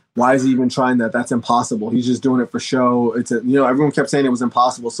saying, why is he even trying that? That's impossible. He's just doing it for show. Everyone kept saying it was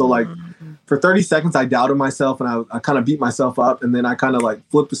impossible. So for 30 seconds, I doubted myself, and I kind of beat myself up. And then I kind of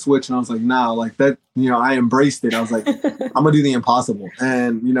flipped the switch, and I was like, nah, like that, I embraced it. I was like, I'm gonna do the impossible.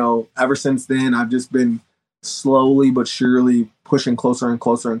 And, ever since then, I've just been slowly but surely pushing closer and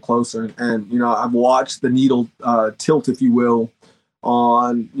closer and closer. And, I've watched the needle tilt, if you will,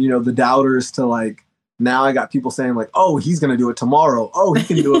 on, the doubters to now I got people saying oh, he's going to do it tomorrow. Oh, he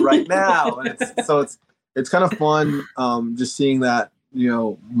can do it right now. And it's kind of fun just seeing that,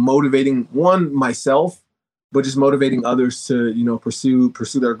 motivating myself, but just motivating others to,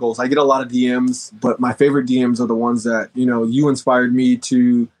 pursue their goals. I get a lot of DMs, but my favorite DMs are the ones that, you inspired me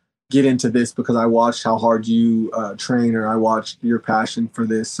to get into this because I watched how hard you train, or I watched your passion for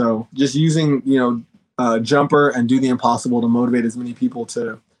this. So just using, Jumper and Do the Impossible to motivate as many people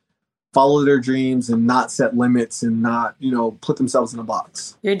to follow their dreams and not set limits and not, put themselves in a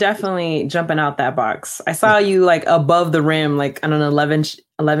box. You're definitely jumping out that box. I saw you like above the rim, like on an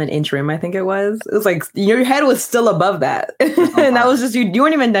 11-inch rim, I think it was. It was like your head was still above that. And that was just you. You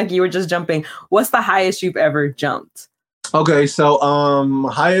weren't even dunking, you were just jumping. What's the highest you've ever jumped? Okay, so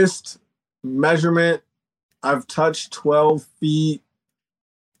highest measurement, I've touched 12 feet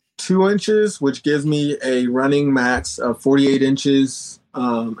 2 inches, which gives me a running max of 48 inches.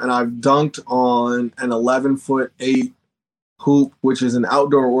 And I've dunked on an 11'8" hoop, which is an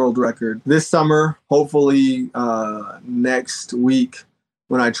outdoor world record. This summer, hopefully next week,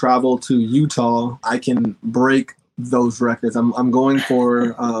 when I travel to Utah, I can break those records. I'm going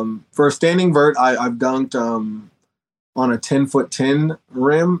for a standing vert. I've dunked on a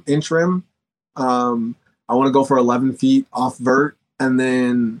 10'10" inch rim. I want to go for 11 feet off vert, and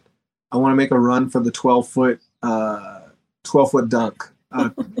then I want to make a run for the 12 foot dunk.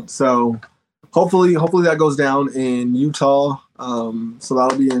 So hopefully that goes down in Utah. So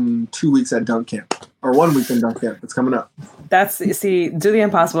that'll be in 2 weeks at dunk camp, or 1 week in dunk camp. It's coming up. Do the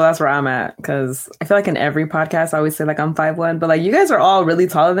impossible. That's where I'm at. Cause I feel like in every podcast, I always say like I'm 5'1", but like you guys are all really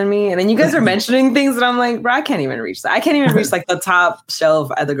taller than me. And then you guys are mentioning things that I'm like, bro, I can't even reach that. I can't even reach like the top shelf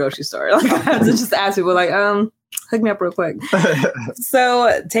at the grocery store. Like I have to just ask people like, hook me up real quick.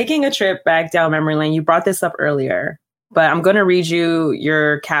 So taking a trip back down memory lane, you brought this up earlier, but I'm going to read you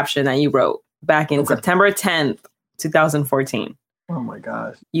your caption that you wrote back in September 10th, 2014. Oh my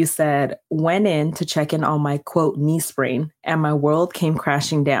gosh. You said, went in to check in on my quote knee sprain and my world came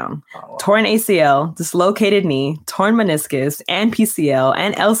crashing down. Oh. Torn ACL, dislocated knee, torn meniscus and PCL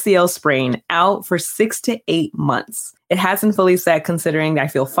and LCL sprain out for 6 to 8 months. It hasn't fully set considering I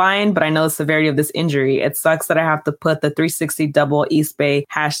feel fine, but I know the severity of this injury. It sucks that I have to put the 360 double East Bay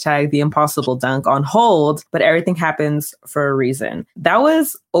 # the impossible dunk on hold, but everything happens for a reason. That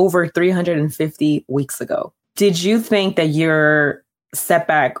was over 350 weeks ago. Did you think that your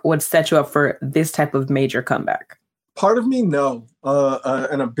setback would set you up for this type of major comeback? Part of me, no.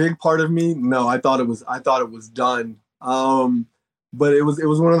 And a big part of me, no. I thought it was done. But it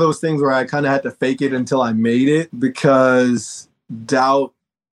was one of those things where I kind of had to fake it until I made it, because doubt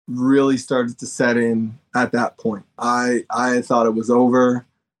really started to set in at that point. I thought it was over.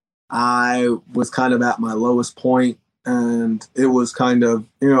 I was kind of at my lowest point. And it was kind of,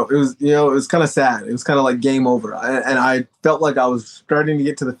 it was kind of sad. It was kind of like game over. And I felt like I was starting to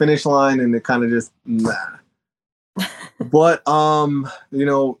get to the finish line, and it kind of just, nah. But,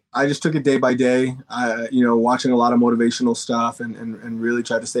 I just took it day by day, watching a lot of motivational stuff and really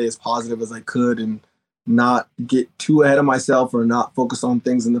tried to stay as positive as I could and not get too ahead of myself or not focus on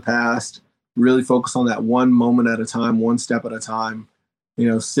things in the past, really focus on that one moment at a time, one step at a time.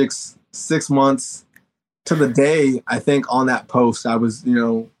 6 months to the day, I think on that post, I was,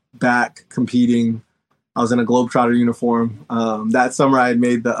 back competing. I was in a Globetrotter uniform. That summer I had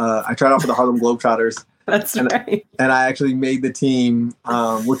made I tried out for the Harlem Globetrotters. That's right. And I actually made the team,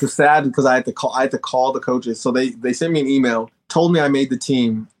 which was sad because I had to call the coaches. So they sent me an email, told me I made the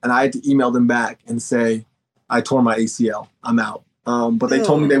team, and I had to email them back and say, I tore my ACL. I'm out. But they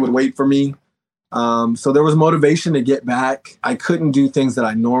told me they would wait for me. So there was motivation to get back. I couldn't do things that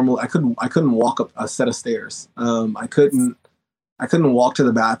I couldn't walk up a set of stairs. I couldn't walk to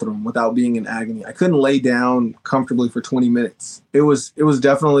the bathroom without being in agony. I couldn't lay down comfortably for 20 minutes. It was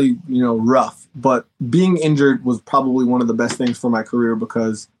definitely, rough, but being injured was probably one of the best things for my career,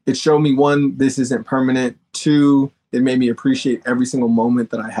 because it showed me, one, this isn't permanent. Two, it made me appreciate every single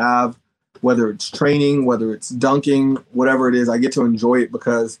moment that I have, whether it's training, whether it's dunking, whatever it is, I get to enjoy it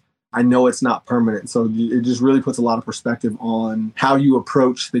because I know it's not permanent. So it just really puts a lot of perspective on how you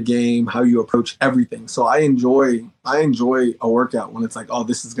approach the game, how you approach everything. So I enjoy a workout when it's like, oh,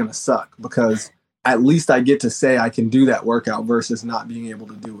 this is going to suck, because at least I get to say I can do that workout versus not being able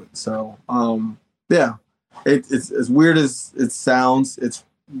to do it. So, it's as weird as it sounds. It's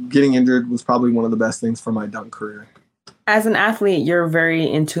getting injured was probably one of the best things for my dunk career. As an athlete, you're very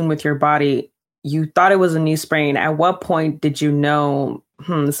in tune with your body. You thought it was a knee sprain. At what point did you know,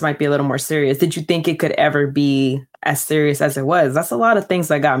 this might be a little more serious? Did you think it could ever be as serious as it was? That's a lot of things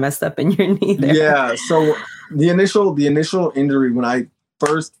that got messed up in your knee there. Yeah. So the initial injury, when I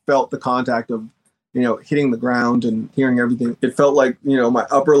first felt the contact of, hitting the ground and hearing everything, it felt like, my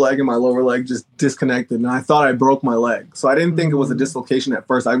upper leg and my lower leg just disconnected. And I thought I broke my leg. So I didn't think it was a dislocation at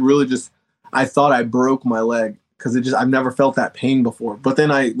first. I thought I broke my leg, because I've never felt that pain before. But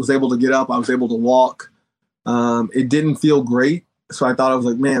then I was able to get up. I was able to walk. It didn't feel great. so I thought, I was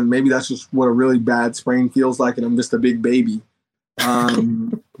like, man, maybe that's just what a really bad sprain feels like, and I'm just a big baby.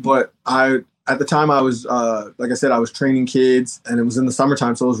 But at the time I was, like I said, I was training kids, and it was in the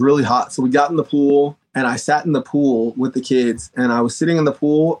summertime, so it was really hot. So we got in the pool, and I sat in the pool with the kids, and I was sitting in the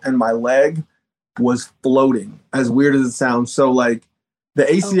pool, and my leg was floating, as weird as it sounds. So like the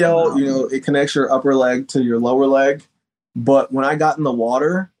ACL, you know, it connects your upper leg to your lower leg. But when I got in the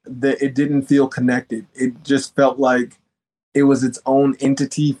water, it didn't feel connected. It just felt like it was its own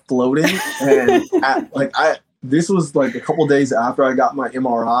entity floating. And this was like a couple days after I got my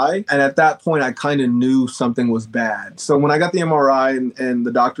MRI. And at that point, I kind of knew something was bad. So when I got the MRI and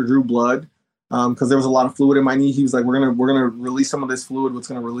the doctor drew blood, because there was a lot of fluid in my knee, he was like, we're gonna release some of this fluid, what's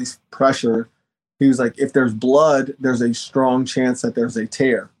gonna release pressure. He was like, if there's blood, there's a strong chance that there's a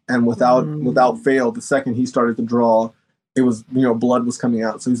tear. And without fail, the second he started to draw, it was, you know, blood was coming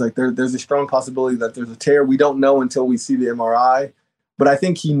out. So he's like, there's a strong possibility that there's a tear. We don't know until we see the MRI. But I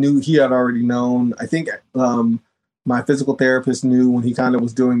think he knew, he had already known. I think my physical therapist knew when he kind of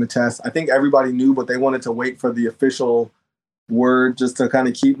was doing the test. I think everybody knew, but they wanted to wait for the official word just to kind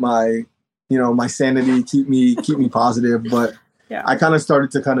of keep my, you know, my sanity, keep me positive. But yeah. I kind of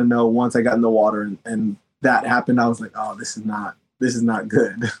started to kind of know once I got in the water and that happened. I was like, oh, this is not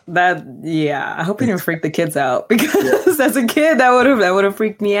good. I hope you didn't freak the kids out, because as a kid that would have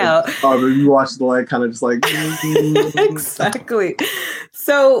freaked me out. Oh, but you watched the leg kind of just like exactly.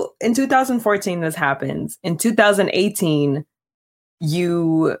 So in 2014 this happens. In 2018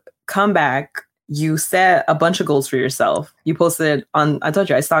 you come back. You set a bunch of goals for yourself. You posted I told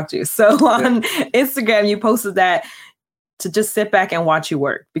you I stalked you. So on Instagram you posted that to just sit back and watch you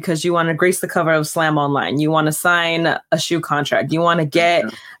work, because you want to grace the cover of Slam Online. You want to sign a shoe contract. You want to get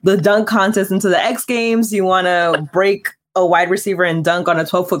the dunk contest into the X Games. You want to break a wide receiver and dunk on a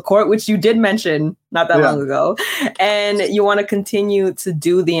 12-foot court, which you did mention not that long ago. And you want to continue to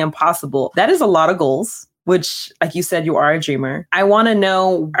do the impossible. That is a lot of goals, which, like you said, you are a dreamer. I want to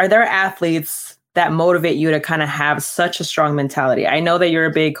know, are there athletes that motivate you to kind of have such a strong mentality? I know that you're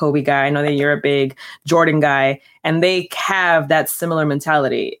a big Kobe guy. I know that you're a big Jordan guy, and they have that similar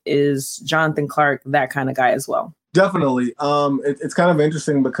mentality. Is Jonathan Clark that kind of guy as well? Definitely. It's kind of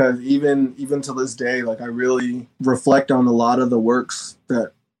interesting because even to this day, like I really reflect on a lot of the works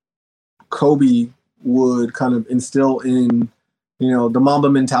that Kobe would kind of instill in, you know, the Mamba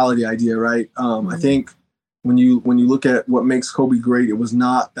mentality idea, right? I think when you look at what makes Kobe great, it was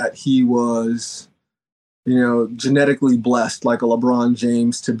not that he was, you know, genetically blessed like a LeBron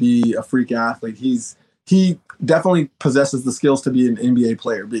James to be a freak athlete. He definitely possesses the skills to be an NBA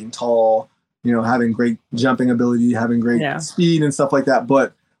player, being tall, you know, having great jumping ability, having great speed and stuff like that.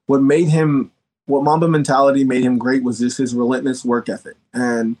 But what Mamba mentality made him great was just his relentless work ethic.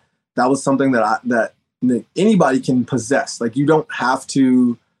 And that was something that anybody can possess. Like, you don't have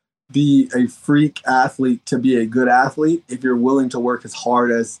to be a freak athlete to be a good athlete if you're willing to work as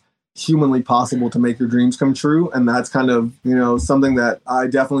hard as humanly possible to make your dreams come true. And that's kind of, you know, something that I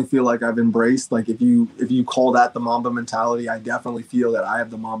definitely feel like I've embraced. Like, if you call that the Mamba mentality, I definitely feel that I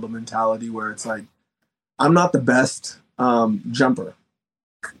have the Mamba mentality, where it's like, I'm not the best jumper.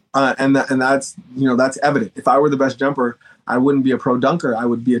 And that's, you know, that's evident. If I were the best jumper, I wouldn't be a pro dunker. I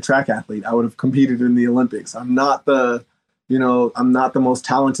would be a track athlete. I would have competed in the Olympics. I'm not the most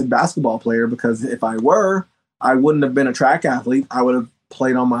talented basketball player, because if I were, I wouldn't have been a track athlete. I would have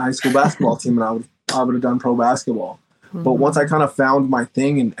played on my high school basketball team, and I would have done pro basketball. Mm-hmm. But once I kind of found my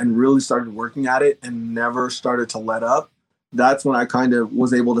thing and really started working at it and never started to let up, that's when I kind of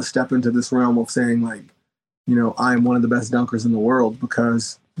was able to step into this realm of saying, like, you know, I'm one of the best dunkers in the world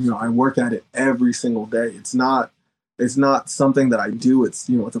because, you know, I work at it every single day. It's not something that I do. It's,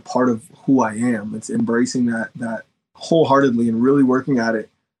 you know, it's a part of who I am. It's embracing that wholeheartedly and really working at it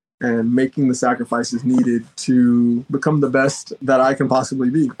and making the sacrifices needed to become the best that I can possibly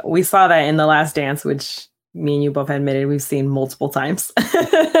be. We saw that in The Last Dance, which me and you both admitted we've seen multiple times.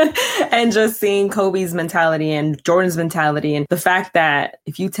 And just seeing Kobe's mentality and Jordan's mentality, and the fact that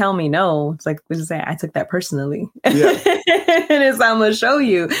if you tell me no, it's like, we just say, I took that personally. Yeah. And it's, I'm going to show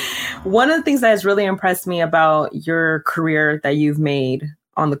you. One of the things that has really impressed me about your career that you've made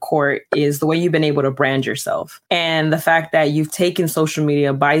on the court is the way you've been able to brand yourself, and the fact that you've taken social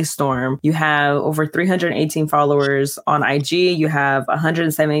media by storm. You have over 318 followers on IG. You have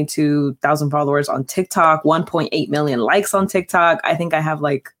 172,000 followers on TikTok, 1.8 million likes on TikTok. I think I have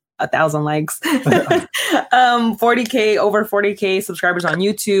like 1,000 likes, 40K, over 40K subscribers on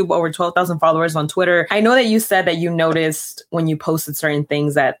YouTube, over 12,000 followers on Twitter. I know that you said that you noticed when you posted certain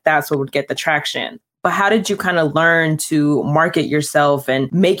things that that's what would get the traction. But how did you kind of learn to market yourself and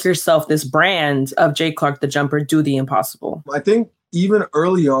make yourself this brand of Jay Clark, the jumper, do the impossible? I think even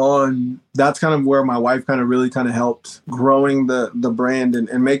early on, that's kind of where my wife kind of really kind of helped growing the brand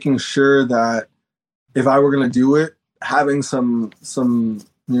and making sure that if I were going to do it, having some,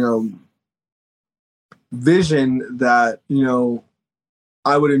 vision that,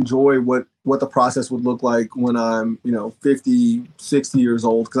 I would enjoy what the process would look like when I'm, 50, 60 years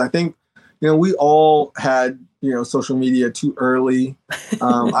old. Cause I think, we all had, social media too early.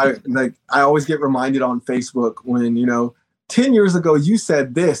 I always get reminded on Facebook when, 10 years ago you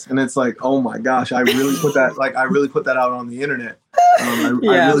said this, and it's like, oh my gosh, I really put that out on the internet. I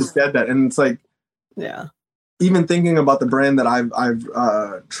really said that. And it's like, yeah, even thinking about the brand that I've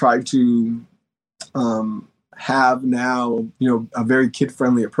tried to have now, a very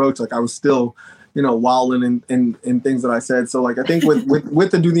kid-friendly approach. Like I was still, wilding in things that I said. So like, I think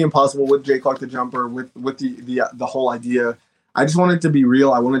with the Do the Impossible, with Jay Clark the Jumper, with the whole idea, I just wanted it to be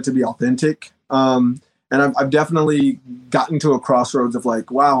real. I wanted it to be authentic. And I've definitely gotten to a crossroads of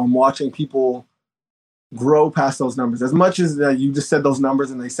like, wow, I'm watching people grow past those numbers. As much as you just said those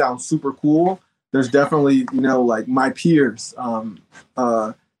numbers and they sound super cool, there's definitely, like my peers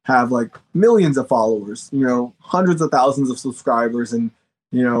have like millions of followers, hundreds of thousands of subscribers. And,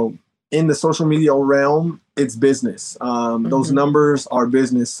 in the social media realm, it's business. Those numbers are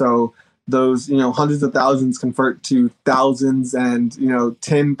business. So those, hundreds of thousands convert to thousands and,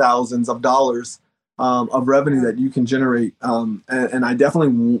 10,000s of dollars of revenue that you can generate. And I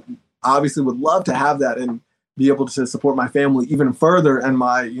definitely obviously would love to have that and be able to support my family even further and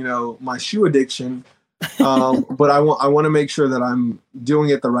my, my shoe addiction. But I want to make sure that I'm doing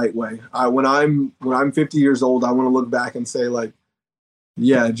it the right way. When I'm 50 years old, I want to look back and say like,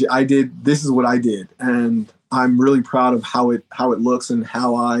 yeah, this is what I did. And I'm really proud of how it looks and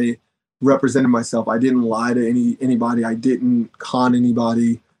how I represented myself. I didn't lie to anybody. I didn't con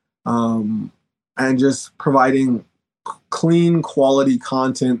anybody. And just providing clean quality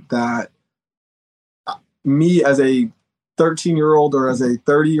content that me as a 13-year-old or as a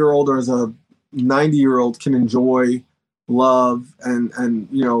 30-year-old or as a 90-year-old can enjoy, love,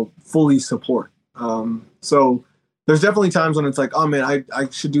 and fully support. So there's definitely times when it's like, oh man, I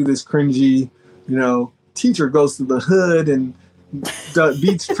should do this cringy, teacher goes to the hood and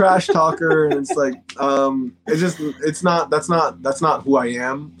beats trash talker, and it's like, that's not who I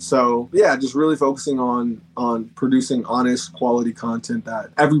am. So yeah, just really focusing on producing honest, quality content that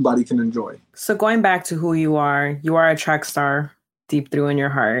everybody can enjoy. So going back to who you are a track star deep through in your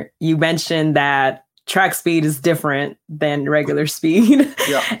heart. You mentioned that track speed is different than regular speed.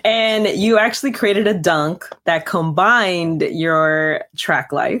 Yeah. And you actually created a dunk that combined your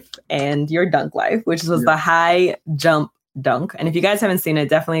track life and your dunk life, which was the high jump dunk. And if you guys haven't seen it,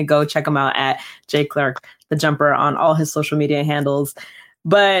 definitely go check him out at Jay Clark the Jumper on all his social media handles.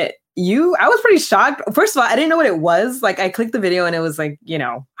 But I was pretty shocked. First of all, I didn't know what it was. Like I clicked the video and it was like,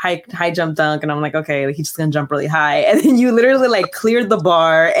 high jump dunk. And I'm like, okay, he's just gonna jump really high. And then you literally like cleared the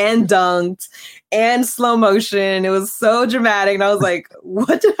bar and dunked and slow motion. It was so dramatic. And I was like,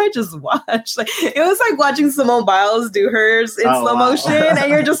 what did I just watch? Like it was like watching Simone Biles do hers in slow motion. And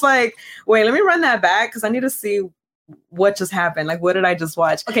you're just like, wait, let me run that back because I need to see what just happened. Like, what did I just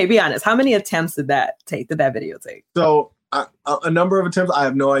watch? Okay, be honest. How many attempts did that video take? So a number of attempts. I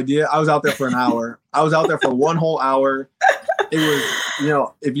have no idea. I was out there for an hour. I was out there for one whole hour. It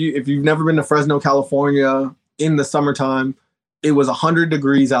was, if you've never been to Fresno, California in the summertime, it was 100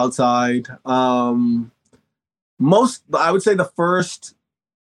 degrees outside. I would say the first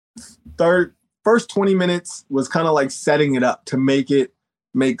 20 minutes was kind of like setting it up to make it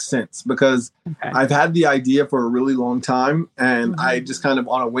make sense because I've had the idea for a really long time and I just kind of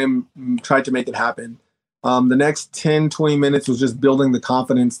on a whim tried to make it happen. The next 10, 20 minutes was just building the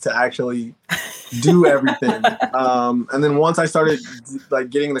confidence to actually do everything. And then once I started like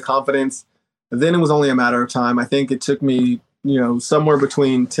getting the confidence, then it was only a matter of time. I think it took me, somewhere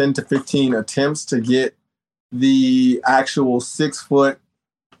between 10 to 15 attempts to get the actual 6-foot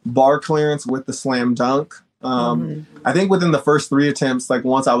bar clearance with the slam dunk. I think within the first 3 attempts, like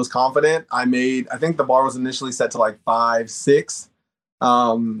once I was confident, I think the bar was initially set to like 5'6".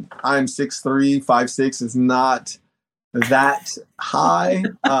 I'm 6'3", 5'6" is not that high.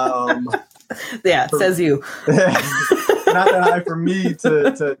 Says you. Not that high for me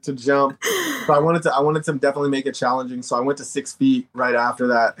to jump. So I wanted to definitely make it challenging. So I went to 6 feet right after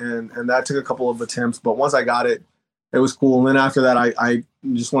that, and that took a couple of attempts. But once I got it, it was cool. And then after that, I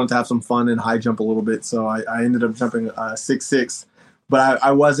just wanted to have some fun and high jump a little bit. So I ended up jumping 6'6", but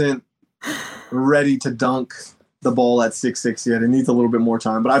I wasn't ready to dunk the ball at 6'6" yet. It needs a little bit more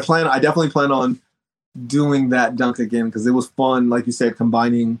time, but I definitely plan on doing that dunk again because it was fun. Like you said,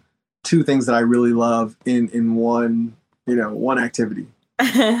 combining 2 things that I really love in one one activity.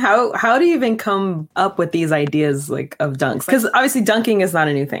 How do you even come up with these ideas like of dunks? Because obviously dunking is not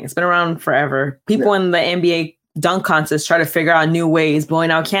a new thing. It's been around forever. People in the NBA dunk contest try to figure out new ways, blowing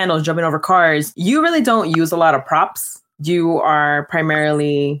out candles, jumping over cars. You really don't use a lot of props. You are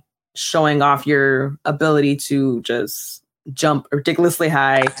primarily showing off your ability to just jump ridiculously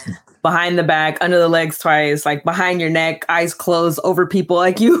high, behind the back, under the legs twice, like behind your neck, eyes closed, over people.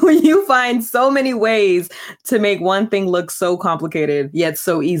 Like you find so many ways to make one thing look so complicated, yet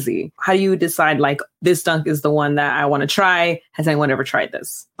so easy. How do you decide like this dunk is the one that I want to try? Has anyone ever tried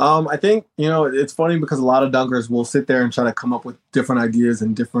this? I think, it's funny because a lot of dunkers will sit there and try to come up with different ideas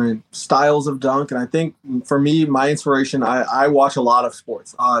and different styles of dunk. And I think for me, my inspiration, I watch a lot of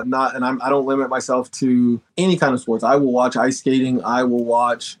sports, I don't limit myself to any kind of sports. I will watch ice skating. I will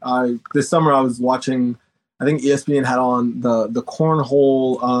watch, this summer I was watching, I think ESPN had on the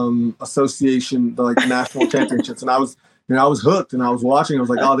Cornhole Association, the national championships. And I was hooked and I was watching. I was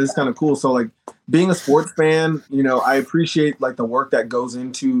like, oh, this is kind of cool. So like being a sports fan, I appreciate like the work that goes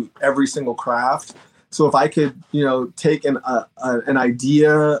into every single craft. So if I could, take an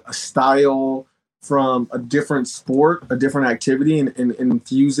idea, a style from a different sport, a different activity and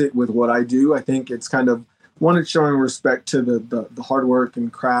infuse it with what I do, I think it's kind of, one, it's showing respect to the hard work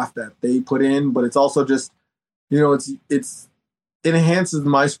and craft that they put in, but it's also just, it enhances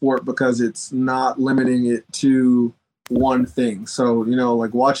my sport because it's not limiting it to one thing. So,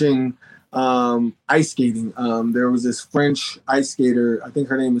 like watching ice skating, there was this French ice skater, I think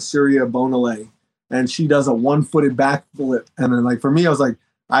her name is Surya Bonalé, and she does a 1-footed backflip. And then like for me, I was like,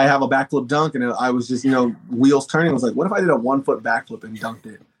 I have a backflip dunk, and I was just, wheels turning. I was like, what if I did a 1-foot backflip and dunked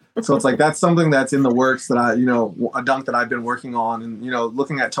it? So it's like, that's something that's in the works that a dunk that I've been working on. And,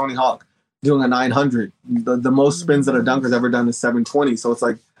 looking at Tony Hawk doing a 900, the most spins that a dunker's ever done is 720. So it's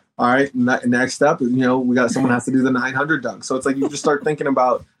like, all right, next up, we got someone has to do the 900 dunk. So it's like, you just start thinking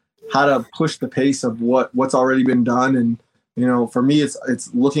about how to push the pace of what's already been done. And, for me,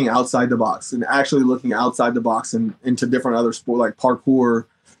 it's looking outside the box and actually looking outside the box and into different other sports like parkour,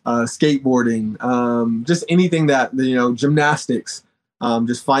 skateboarding, just anything that, gymnastics,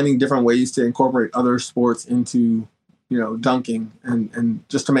 just finding different ways to incorporate other sports into, dunking and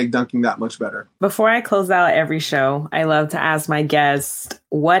just to make dunking that much better. Before I close out every show, I love to ask my guests,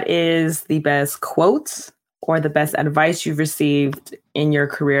 what is the best quote or the best advice you've received in your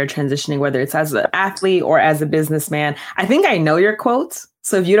career transitioning, whether it's as an athlete or as a businessman? I think I know your quote.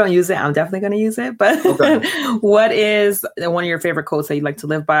 So if you don't use it, I'm definitely going to use it. But okay. What is one of your favorite quotes that you like to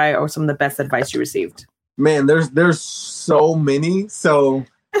live by, or some of the best advice you received? Man, there's so many. So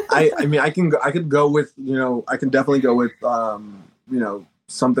I could go with, I can definitely go with,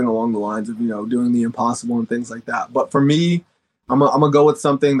 something along the lines of, doing the impossible and things like that. But for me, I'm gonna go with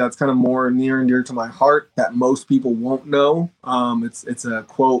something that's kind of more near and dear to my heart that most people won't know. It's a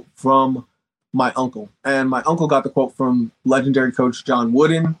quote from my uncle, and my uncle got the quote from legendary coach John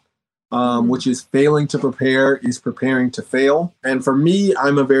Wooden, which is failing to prepare is preparing to fail. And for me,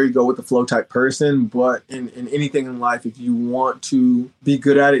 I'm a very go with the flow type person, but in anything in life, if you want to be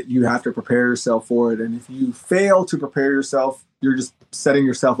good at it, you have to prepare yourself for it. And if you fail to prepare yourself, you're just setting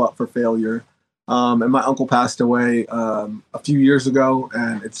yourself up for failure. And my uncle passed away a few years ago,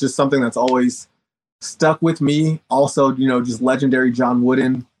 and it's just something that's always stuck with me. Also, just legendary John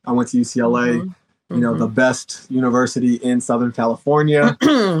Wooden. I went to UCLA, the best university in Southern California.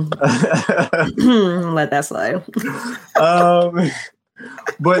 Let that slide.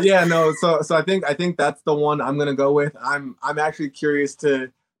 But yeah, no. So I think that's the one I'm gonna go with. I'm actually curious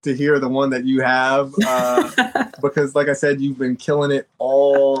to hear the one that you have, because like I said, you've been killing it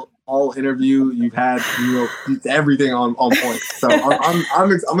all interview. You've had everything on point. So I'm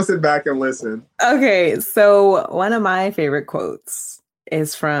gonna sit back and listen. Okay, so one of my favorite quotes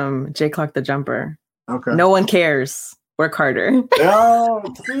is from Jay Clark the Jumper. Okay. No one cares. Work harder. Oh,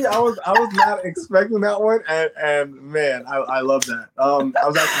 see, I was not expecting that one, and man, I love that.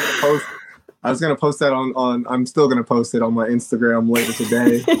 I was gonna post that on. I'm still gonna post it on my Instagram later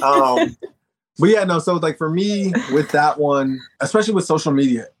today. But yeah, no. So like for me, with that one, especially with social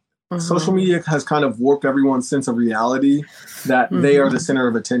media. Social media has kind of warped everyone's sense of reality that they are the center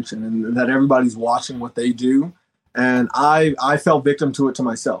of attention and that everybody's watching what they do. And I fell victim to it to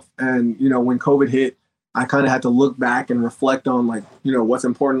myself. And, when COVID hit, I kind of had to look back and reflect on what's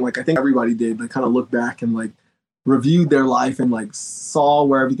important. Like I think everybody did, like kind of look back and reviewed their life and saw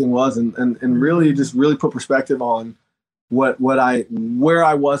where everything was and really just really put perspective on where I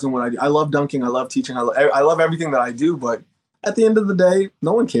was and what I do. I love dunking. I love teaching. I love everything that I do, but at the end of the day,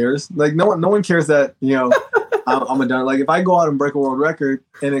 no one cares. Like no one cares that, I'm a dunker. Like if I go out and break a world record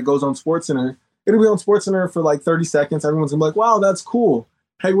and it goes on SportsCenter, it'll be on SportsCenter for like 30 seconds. Everyone's gonna be like, wow, that's cool.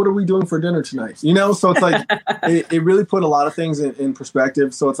 Hey, what are we doing for dinner tonight? You know, so it's like, it really put a lot of things in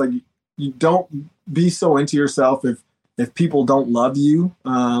perspective. So it's like, you don't be so into yourself if people don't love you,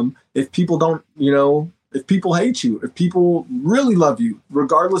 if people don't, you know, if people hate you, if people really love you,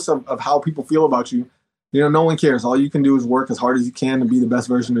 regardless of how people feel about you, you know, no one cares. All you can do is work as hard as you can to be the best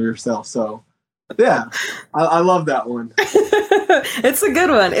version of yourself. So yeah, I love that one. It's a good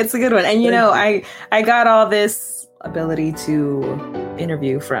one. It's a good one. And, you know, I got all this ability to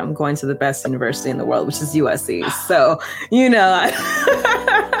interview from going to the best university in the world, which is USC. So, you know,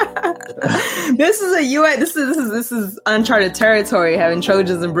 this is uncharted territory, having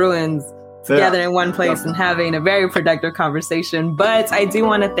Trojans and Bruins together in one place and having a very productive conversation. But I do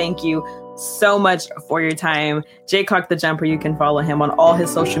want to thank you so much for your time. Jay Clark the Jumper, you can follow him on all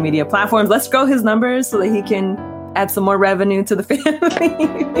his social media platforms. Let's grow his numbers so that he can add some more revenue to the family.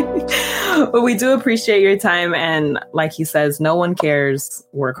 But we do appreciate your time. And like he says, no one cares.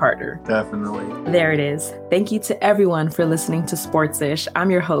 Work harder. Definitely. There it is. Thank you to everyone for listening to Sports-ish. I'm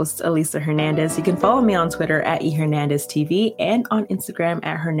your host, Elisa Hernandez. You can follow me on Twitter at eHernandezTV and on Instagram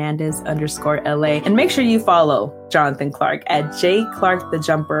at Hernandez_LA. And make sure you follow Jonathan Clark at J Clark the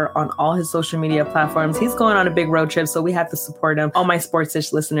Jumper on all his social media platforms. He's going on a big road trip, so we have to support him. All my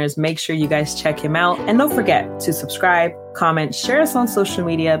Sports-ish listeners, make sure you guys check him out. And don't forget to subscribe, comment, share us on social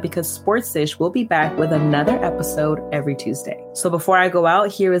media, because Sports-ish will be back with another episode every Tuesday. So before I go out,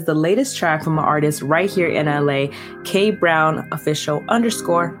 here is the latest track from an artist right here in LA, K Brown Official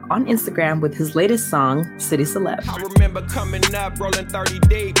 _ on Instagram with his latest song, City Celeb. I remember coming up, rolling 30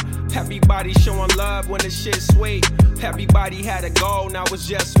 deep. Everybody showing love when the shit's sweet. Everybody had a goal, now it's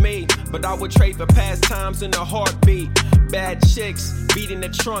just me. But I would trade for past times in a heartbeat. Bad chicks, beating the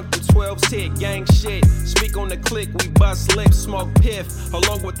trunk, the 12s hit, gang shit. Speak on the click, we bust lips, smoke piff.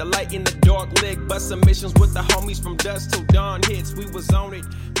 Along with the light in the dark lit. Bust submissions with the homies from dusk till dawn hits. We was on it,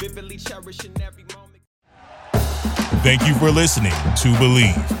 vividly cherishing every moment. Thank you for listening to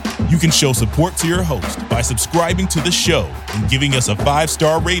Believe. You can show support to your host by subscribing to the show and giving us a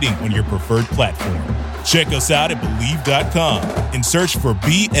 5-star rating on your preferred platform. Check us out at Believe.com and search for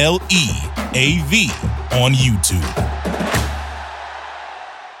BLEAV on YouTube.